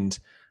the end.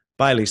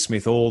 Bailey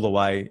Smith all the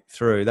way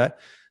through.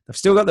 They've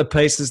still got the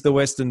pieces, the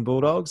Western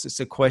Bulldogs. It's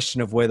a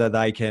question of whether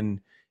they can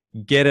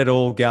get it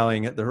all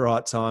going at the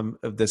right time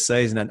of the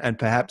season and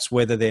perhaps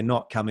whether they're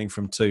not coming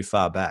from too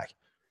far back.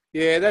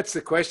 Yeah, that's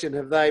the question.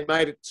 Have they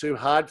made it too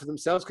hard for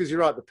themselves? Because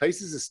you're right, the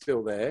pieces are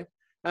still there.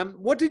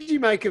 What did you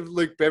make of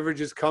Luke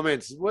Beveridge's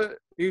comments?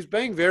 He was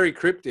being very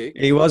cryptic.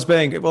 He was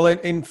being,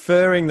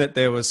 inferring that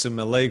there was some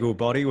illegal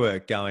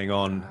bodywork going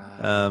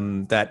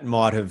on that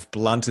might have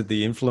blunted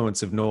the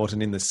influence of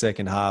Norton in the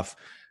second half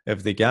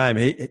of the game.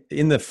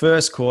 In the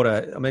first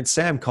quarter,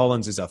 Sam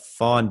Collins is a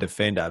fine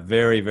defender,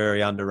 very,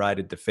 very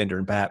underrated defender,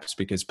 and perhaps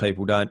because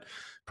people don't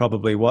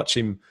probably watch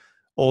him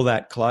all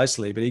that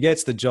closely, but he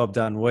gets the job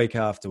done week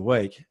after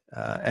week.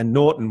 And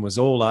Norton was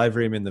all over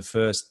him in the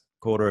first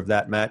quarter of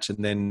that match.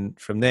 And then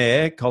from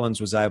there, Collins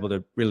was able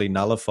to really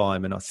nullify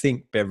him. And I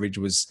think Beveridge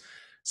was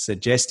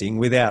suggesting,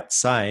 without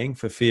saying,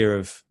 for fear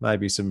of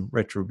maybe some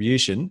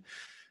retribution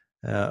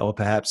or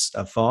perhaps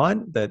a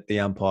fine, that the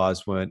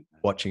umpires weren't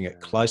watching it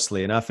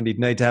closely enough, and he'd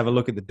need to have a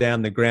look at the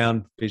down the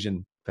ground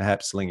vision,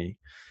 perhaps, Lingy.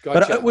 Gotcha.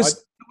 But it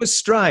was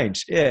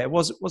strange. Yeah, it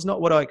was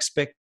not what I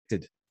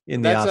expected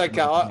in the afternoon. That's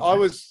okay.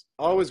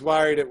 I was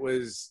worried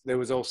there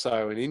was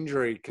also an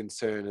injury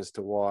concern as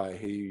to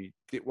why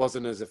it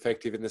wasn't as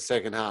effective in the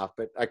second half.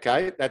 But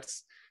okay,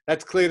 that's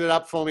cleared it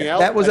up for me, Al.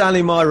 That was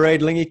only my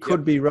read, Lingy.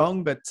 Could be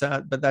wrong, but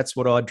that's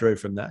what I drew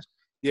from that.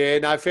 Yeah,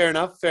 no, fair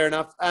enough.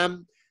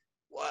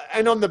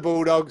 And on the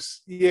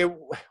Bulldogs, yeah,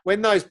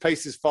 when those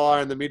pieces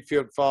fire and the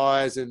midfield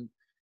fires and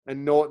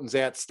Norton's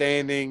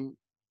outstanding,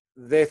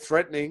 they're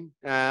threatening.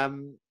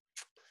 Can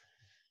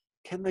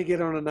they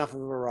get on enough of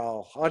a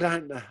roll? I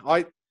don't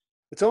know.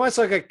 It's almost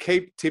like I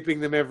keep tipping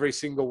them every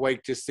single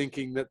week, just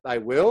thinking that they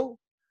will.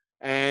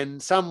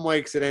 And some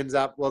weeks it ends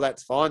up, well,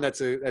 that's fine.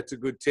 That's a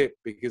good tip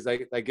because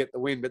they get the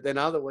win. But then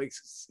other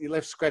weeks you're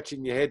left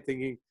scratching your head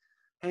thinking,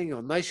 hang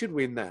on, they should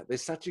win that. They're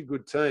such a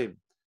good team.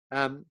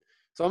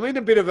 So I'm in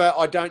a bit of a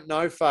I don't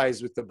know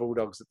phase with the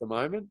Bulldogs at the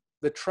moment.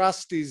 The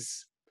trust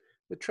is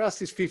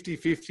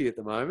 50-50 at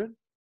the moment.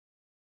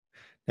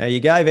 Now, you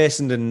gave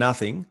Essendon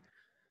nothing.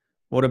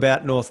 What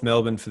about North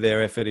Melbourne for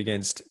their effort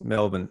against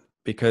Melbourne?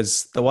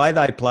 Because the way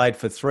they played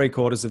for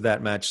 3/4 of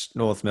that match,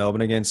 North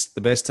Melbourne, against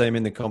the best team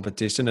in the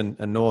competition,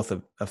 and North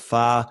are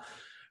far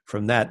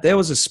from that. There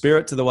was a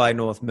spirit to the way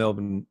North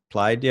Melbourne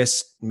played.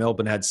 Yes,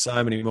 Melbourne had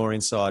so many more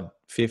inside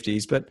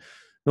 50s, but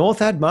North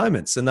had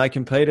moments and they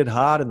competed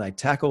hard and they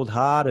tackled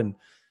hard. And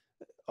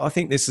I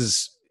think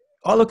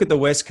I look at the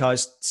West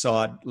Coast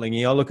side,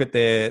 Lingy. I look at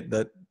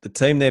the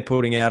team they're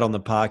putting out on the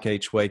park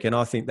each week, and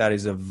I think that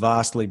is a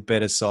vastly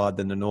better side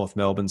than the North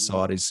Melbourne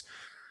side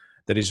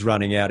that is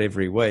running out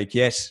every week.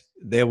 Yet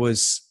there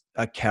was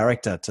a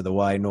character to the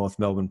way North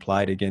Melbourne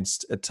played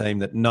against a team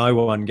that no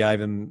one gave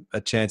them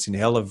a chance in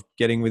hell of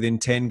getting within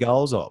 10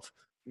 goals of.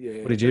 Yeah,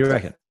 what did you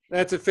reckon?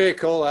 That's a fair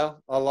call,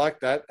 Al. I like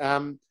that.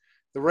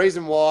 The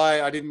reason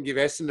why I didn't give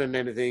Essendon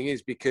anything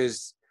is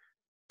because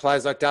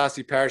players like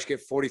Darcy Parish get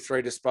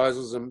 43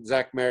 disposals and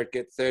Zach Merritt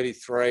get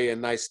 33,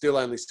 and they still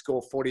only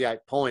score 48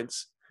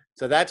 points.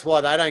 So that's why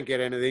they don't get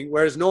anything.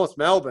 Whereas North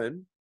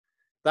Melbourne,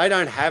 they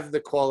don't have the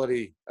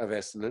quality of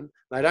Essendon.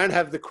 They don't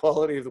have the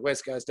quality of the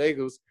West Coast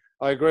Eagles.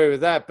 I agree with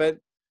that. But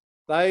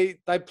they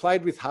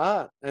played with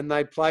heart and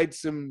they played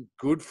some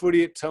good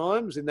footy at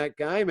times in that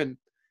game. And,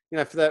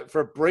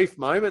 for a brief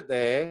moment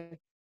there,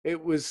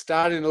 it was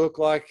starting to look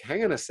like,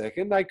 hang on a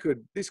second,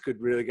 this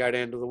could really go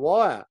down to the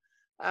wire.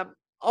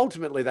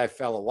 Ultimately, they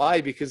fell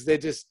away because they're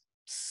just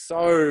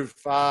so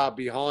far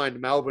behind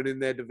Melbourne in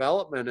their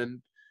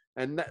development,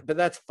 but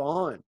that's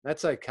fine.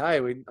 That's okay.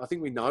 I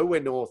think we know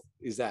where North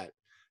is at,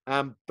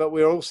 but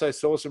we also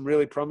saw some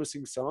really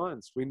promising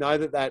signs. We know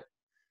that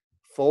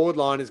forward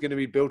line is going to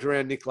be built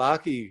around Nick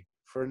Larkey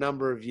for a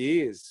number of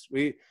years.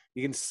 You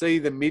can see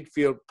the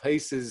midfield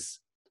pieces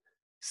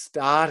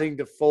starting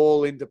to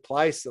fall into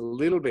place a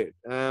little bit.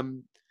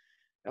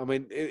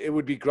 It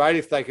would be great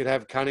if they could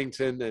have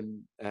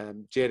Cunnington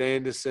and Jed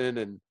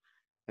Anderson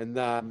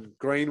and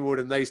Greenwood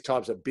and these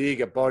types of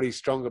bigger bodies,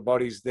 stronger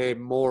bodies. They're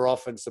more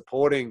often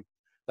supporting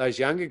those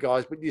younger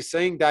guys. But you're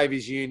seeing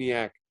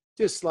Davies-Uniacke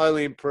just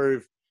slowly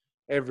improve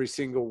every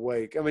single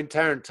week.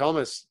 Tarrant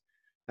Thomas,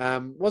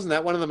 wasn't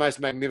that one of the most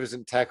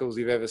magnificent tackles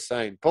you've ever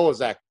seen? Poor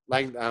Ed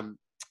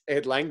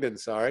Langdon,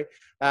 sorry.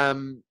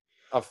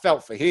 I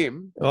felt for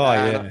him. Oh,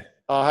 yeah.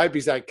 I hope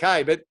he's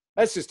okay, but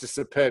that's just a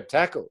superb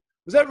tackle.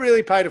 Was that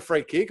really paid a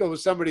free kick or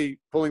was somebody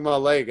pulling my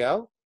leg,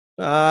 Al?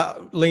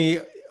 Lee,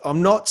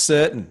 I'm not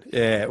certain,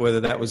 whether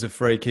that was a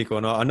free kick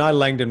or not. I know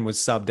Langdon was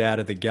subbed out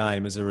of the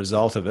game as a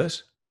result of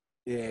it.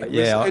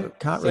 Yeah. I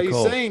can't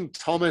recall. You're seeing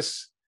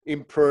Thomas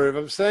improve.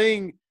 I'm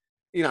seeing,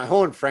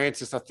 Horn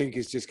Francis, I think,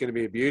 is just going to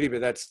be a beauty, but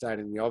that's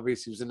stating the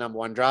obvious. He was the number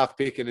 1 draft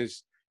pick and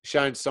has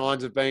shown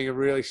signs of being a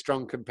really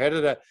strong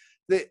competitor.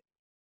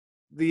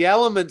 The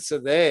elements are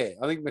there.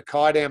 I think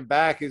Mackay down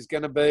back is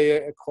going to be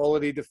a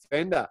quality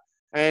defender.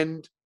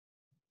 And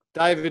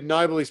David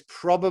Noble is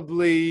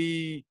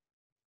probably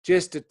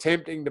just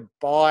attempting to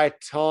buy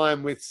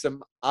time with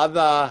some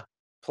other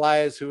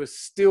players who are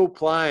still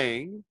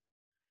playing,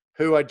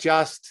 who are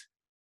just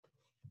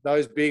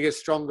those bigger,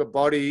 stronger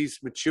bodies,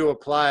 mature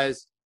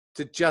players,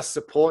 to just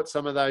support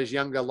some of those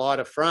younger,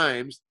 lighter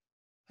frames.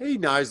 He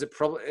knows that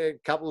probably a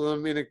couple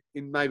of them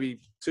in maybe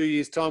 2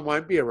 years' time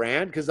won't be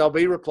around because they'll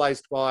be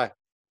replaced by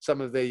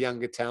some of their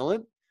younger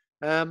talent.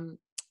 I'm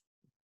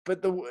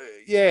with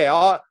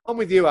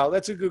you, Al.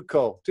 That's a good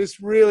call. Just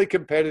really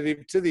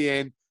competitive to the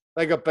end.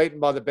 They got beaten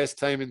by the best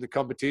team in the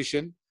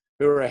competition,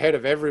 who are ahead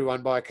of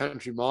everyone by a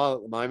country mile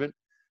at the moment,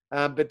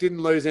 but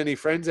didn't lose any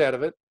friends out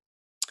of it.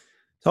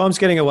 Time's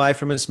getting away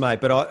from us, mate,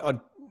 but I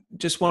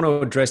just want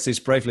to address this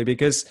briefly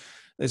because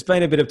there's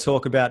been a bit of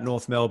talk about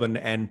North Melbourne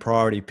and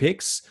priority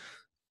picks.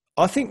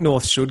 I think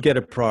North should get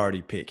a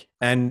priority pick,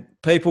 and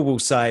people will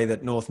say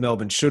that North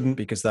Melbourne shouldn't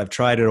because they've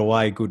traded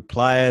away good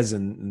players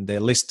and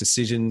their list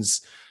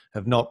decisions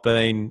have not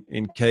been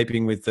in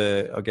keeping with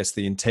the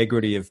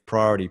integrity of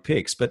priority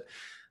picks. But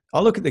I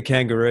look at the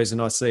Kangaroos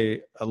and I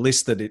see a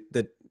list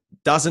that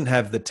doesn't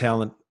have the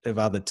talent of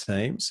other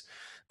teams,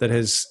 that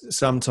has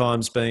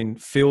sometimes been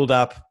filled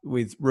up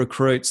with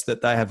recruits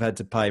that they have had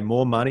to pay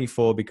more money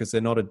for because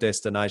they're not a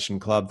destination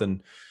club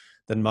than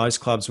most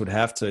clubs would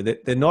have to.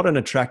 They're not an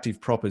attractive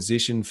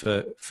proposition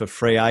for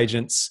free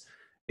agents.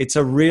 It's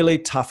a really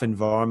tough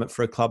environment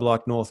for a club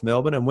like North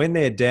Melbourne. And when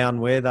they're down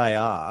where they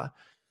are,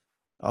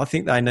 I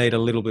think they need a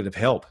little bit of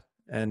help.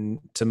 And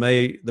to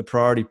me, the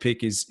priority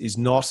pick is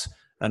not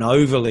an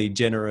overly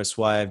generous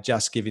way of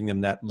just giving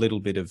them that little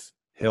bit of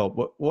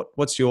help.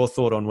 What's your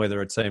thought on whether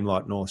a team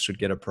like North should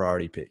get a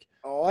priority pick?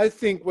 Oh, I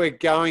think we're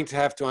going to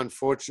have to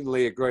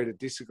unfortunately agree to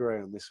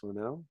disagree on this one,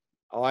 Al.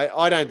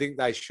 I don't think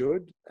they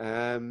should.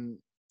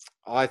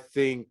 I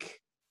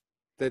think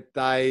that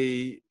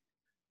they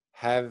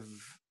have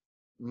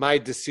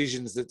made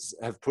decisions that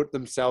have put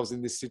themselves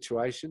in this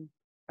situation,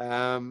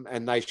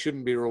 and they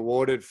shouldn't be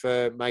rewarded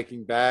for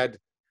making bad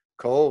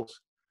calls.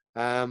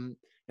 And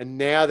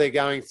now they're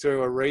going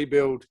through a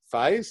rebuild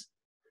phase,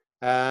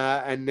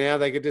 and now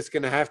they're just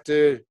going to have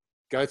to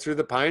go through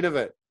the pain of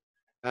it.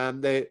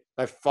 They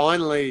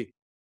finally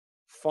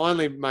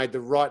made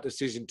the right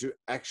decision to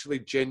actually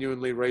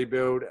genuinely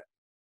rebuild.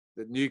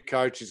 The new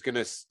coach is going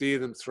to steer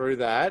them through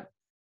that.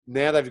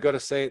 Now they've got to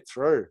see it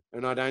through,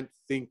 and I don't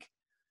think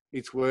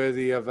it's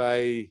worthy of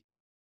a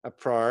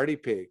priority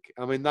pick.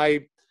 I mean,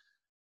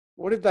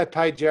 what did they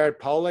pay Jared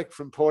Polec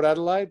from Port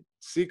Adelaide?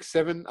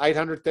 $600,000,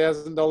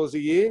 $800,000 a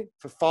year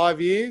for 5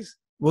 years.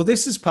 Well,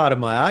 this is part of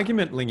my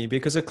argument, Lingy,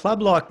 because a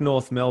club like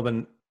North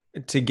Melbourne,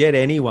 to get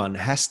anyone,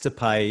 has to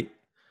pay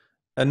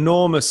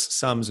enormous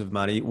sums of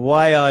money,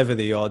 way over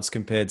the odds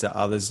compared to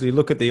others. You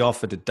look at the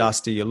offer to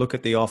Dusty, you look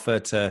at the offer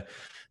to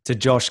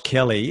Josh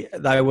Kelly.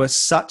 They were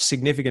such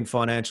significant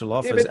financial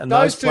offers, and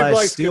those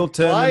players still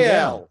turn them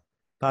down.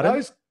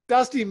 Pardon?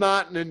 Dusty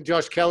Martin and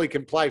Josh Kelly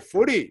can play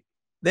footy.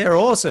 They're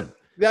awesome.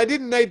 They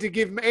didn't need to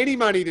give any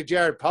money to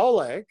Jared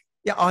Polec.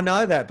 Yeah, I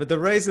know that. But the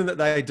reason that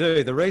they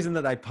do, the reason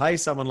that they pay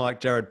someone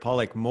like Jared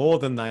Polec more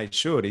than they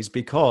should is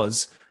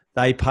because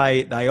they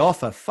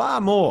offer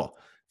far more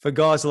for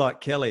guys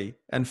like Kelly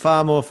and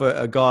far more for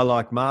a guy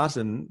like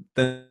Martin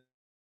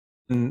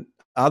than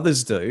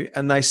others do,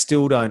 and they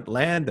still don't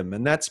land them.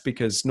 And that's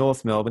because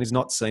North Melbourne is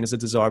not seen as a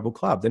desirable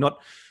club. They're not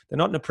in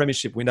a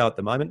premiership window at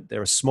the moment.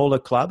 They're a smaller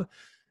club,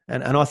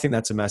 and I think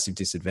that's a massive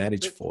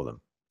disadvantage for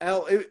them.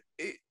 Al,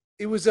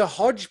 it was a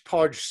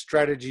hodgepodge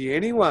strategy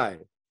anyway.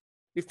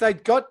 If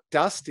they'd got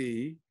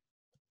Dusty,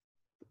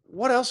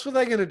 what else were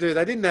they going to do?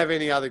 They didn't have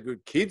any other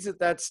good kids at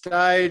that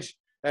stage.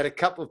 They had a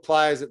couple of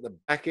players at the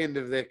back end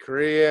of their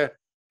career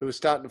who were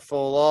starting to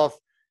fall off.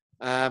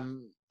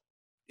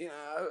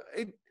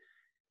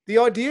 The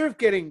idea of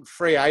getting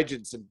free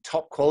agents and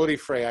top quality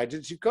free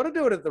agents, you've got to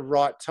do it at the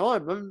right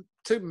time.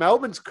 To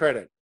Melbourne's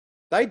credit,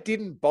 they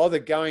didn't bother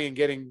going and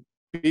getting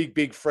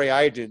big free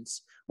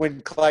agents when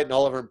Clayton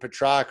Oliver and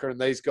Petrarca and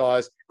these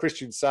guys,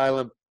 Christian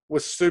Salem, were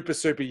super,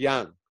 super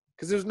young,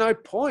 because there was no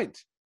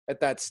point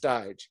at that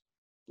stage.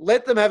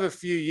 Let them have a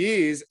few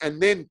years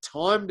and then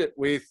timed it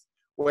with,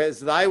 whereas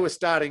they were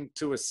starting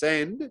to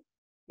ascend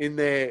in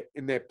their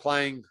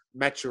playing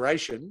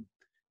maturation,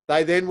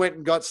 they then went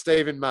and got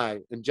Stephen May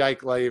and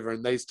Jake Lever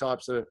and these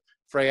types of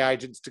free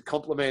agents to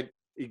complement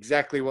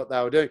exactly what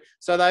they were doing.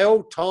 So they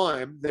all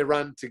timed their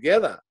run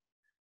together.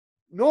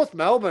 North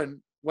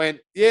Melbourne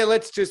went, yeah,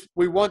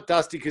 we want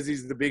Dusty because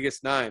he's the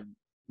biggest name.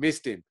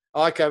 Missed him.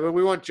 Okay, but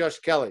we want Josh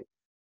Kelly.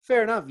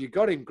 Fair enough. You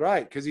got him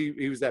great because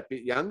he was that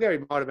bit younger. He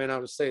might have been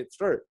able to see it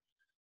through.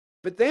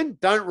 But then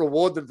don't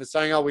reward them for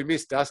saying, oh, we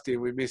missed Dusty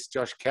and we missed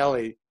Josh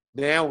Kelly.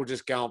 Now we'll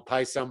just go and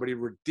pay somebody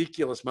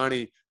ridiculous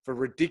money for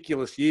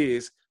ridiculous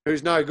years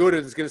who's no good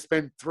and is going to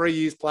spend 3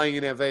 years playing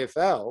in our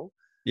VFL.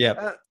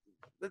 Yeah.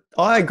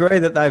 I agree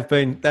that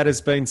that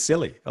has been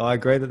silly. I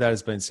agree that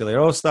has been silly. I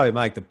also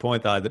make the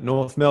point, though, that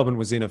North Melbourne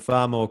was in a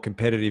far more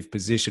competitive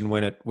position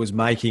when it was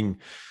making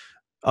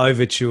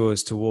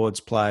overtures towards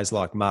players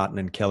like Martin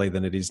and Kelly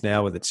than it is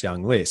now with its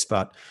young list.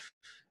 But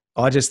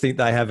I just think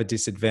they have a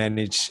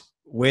disadvantage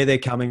where they're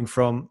coming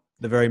from,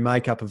 the very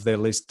makeup of their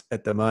list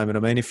at the moment.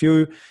 I mean, if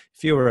you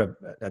were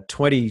a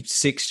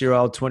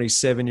 26-year-old,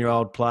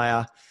 27-year-old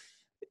player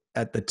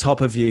at the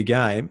top of your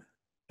game,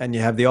 and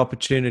you have the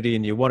opportunity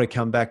and you want to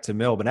come back to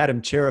Melbourne.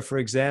 Adam Chera, for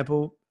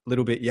example, a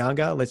little bit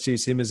younger. Let's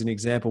use him as an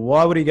example.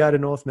 Why would he go to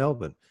North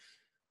Melbourne?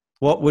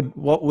 What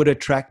would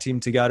attract him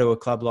to go to a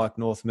club like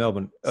North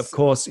Melbourne? Of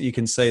course, you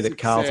can see that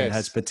Carlton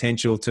has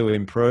potential to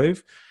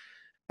improve,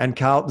 and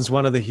Carlton's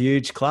one of the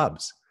huge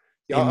clubs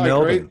in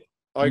Melbourne.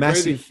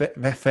 Massive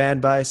fan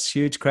base,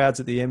 huge crowds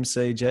at the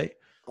MCG.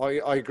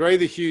 I agree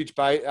the huge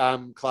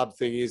club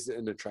thing is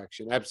an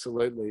attraction,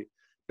 absolutely.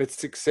 But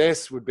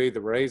success would be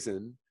the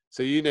reason.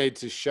 So you need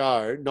to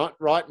show, not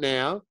right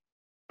now,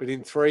 but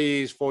in 3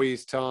 years, 4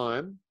 years'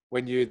 time,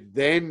 when you're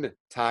then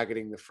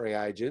targeting the free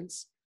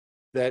agents,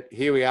 that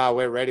here we are,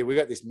 we're ready. We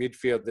got this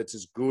midfield that's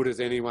as good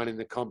as anyone in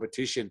the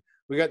competition.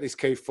 We got this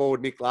key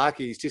forward, Nick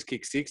Larkey. He's just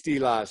kicked 60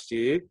 last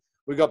year.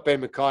 We got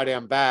Ben Mackay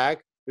down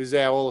back, who's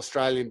our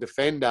All-Australian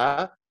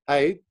defender.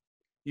 Hey,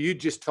 You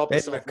just top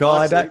us off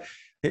Mackay,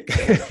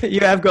 nicely. you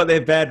have got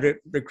their bad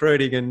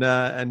recruiting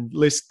and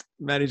list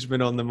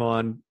management on the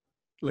mind,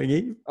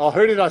 Lingy. Oh,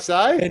 who did I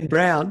say? Ben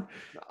Brown.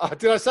 Oh,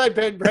 did I say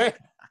Ben Brown?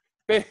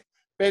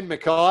 Ben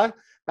Mackay.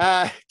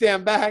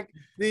 Down back.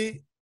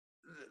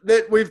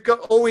 That we've got,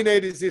 all we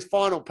need is this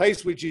final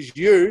piece, which is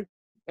you,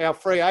 our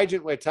free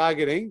agent we're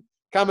targeting.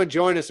 Come and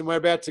join us, and we're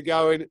about to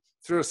go in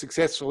through a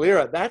successful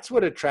era. That's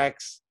what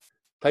attracts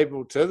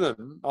people to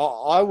them,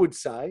 I would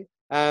say.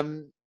 I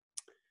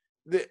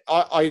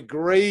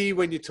agree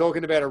when you're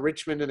talking about a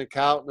Richmond and a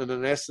Carlton and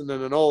an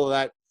Essendon and all of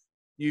that.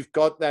 You've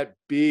got that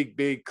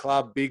big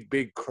club,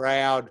 big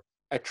crowd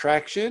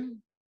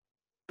attraction,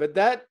 but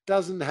that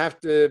doesn't have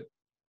to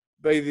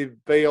be the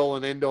be-all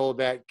and end-all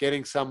about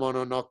getting someone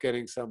or not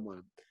getting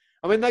someone.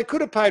 I mean, they could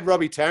have paid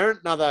Robbie Tarrant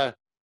another,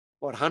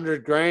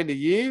 $100,000 a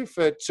year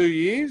for 2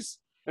 years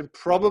and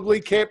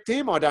probably kept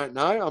him. I don't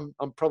know.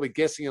 I'm probably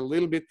guessing a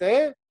little bit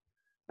there.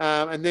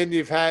 And then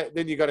you've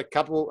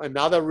got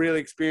another really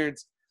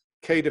experienced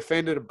key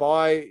defender to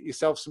buy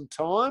yourself some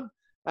time.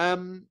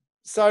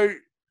 So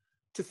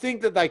to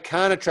think that they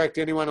can't attract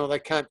anyone or they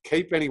can't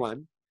keep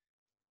anyone,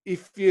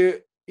 if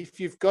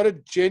you've got a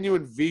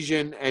genuine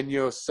vision and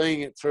you're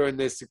seeing it through and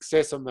there's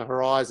success on the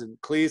horizon,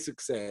 clear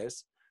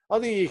success, I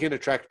think you can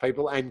attract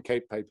people and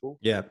keep people.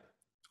 Yeah.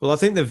 Well, I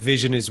think the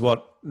vision is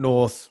what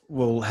North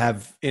will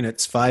have in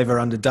its favour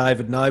under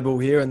David Noble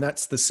here, and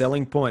that's the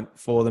selling point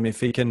for them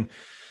if he can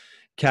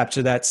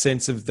capture that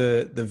sense of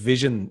the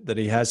vision that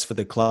he has for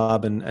the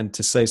club and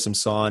to see some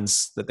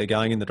signs that they're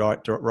going in the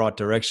right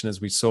direction,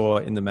 as we saw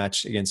in the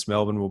match against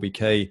Melbourne, will be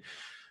key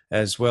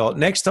as well.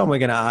 Next time we're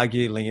going to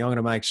argue, Lingy, I'm going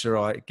to make sure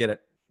I get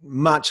it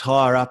much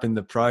higher up in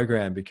the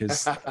program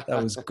because that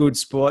was good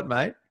sport,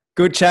 mate.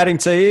 Good chatting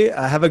to you.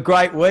 Have a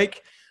great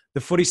week. The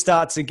footy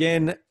starts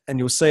again and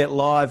you'll see it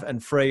live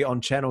and free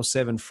on Channel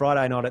 7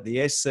 Friday night at the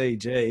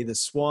SCG. The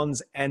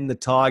Swans and the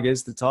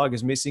Tigers. The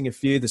Tigers missing a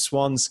few. The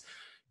Swans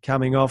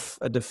coming off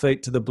a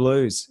defeat to the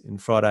Blues in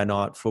Friday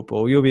night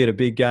football. You'll be at a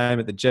big game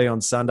at the G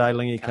on Sunday,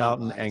 Lingy,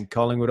 Carlton and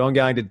Collingwood. I'm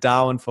going to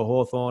Darwin for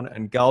Hawthorn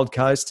and Gold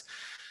Coast,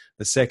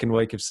 the second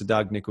week of Sir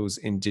Doug Nicholls'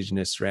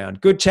 Indigenous round.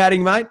 Good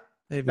chatting, mate.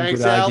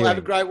 Thanks, Al. Have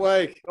a great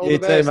week. All you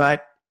the best. too, mate.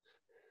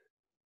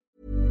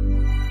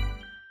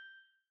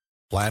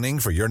 Planning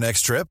for your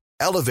next trip?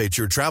 Elevate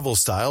your travel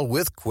style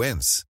with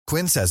Quince.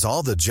 Quince has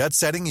all the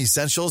jet-setting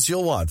essentials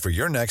you'll want for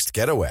your next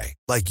getaway,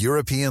 like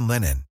European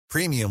linen,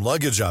 premium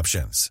luggage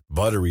options,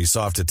 buttery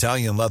soft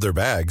Italian leather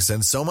bags,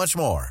 and so much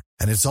more.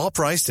 And it's all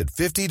priced at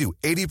 50 to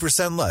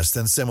 80% less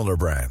than similar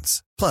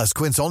brands. Plus,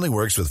 Quince only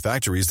works with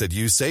factories that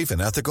use safe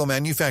and ethical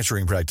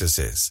manufacturing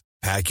practices.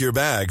 Pack your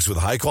bags with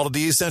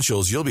high-quality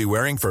essentials you'll be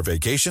wearing for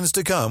vacations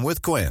to come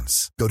with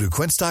Quince. Go to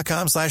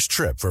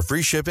quince.com/trip for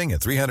free shipping and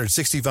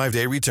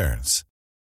 365-day returns.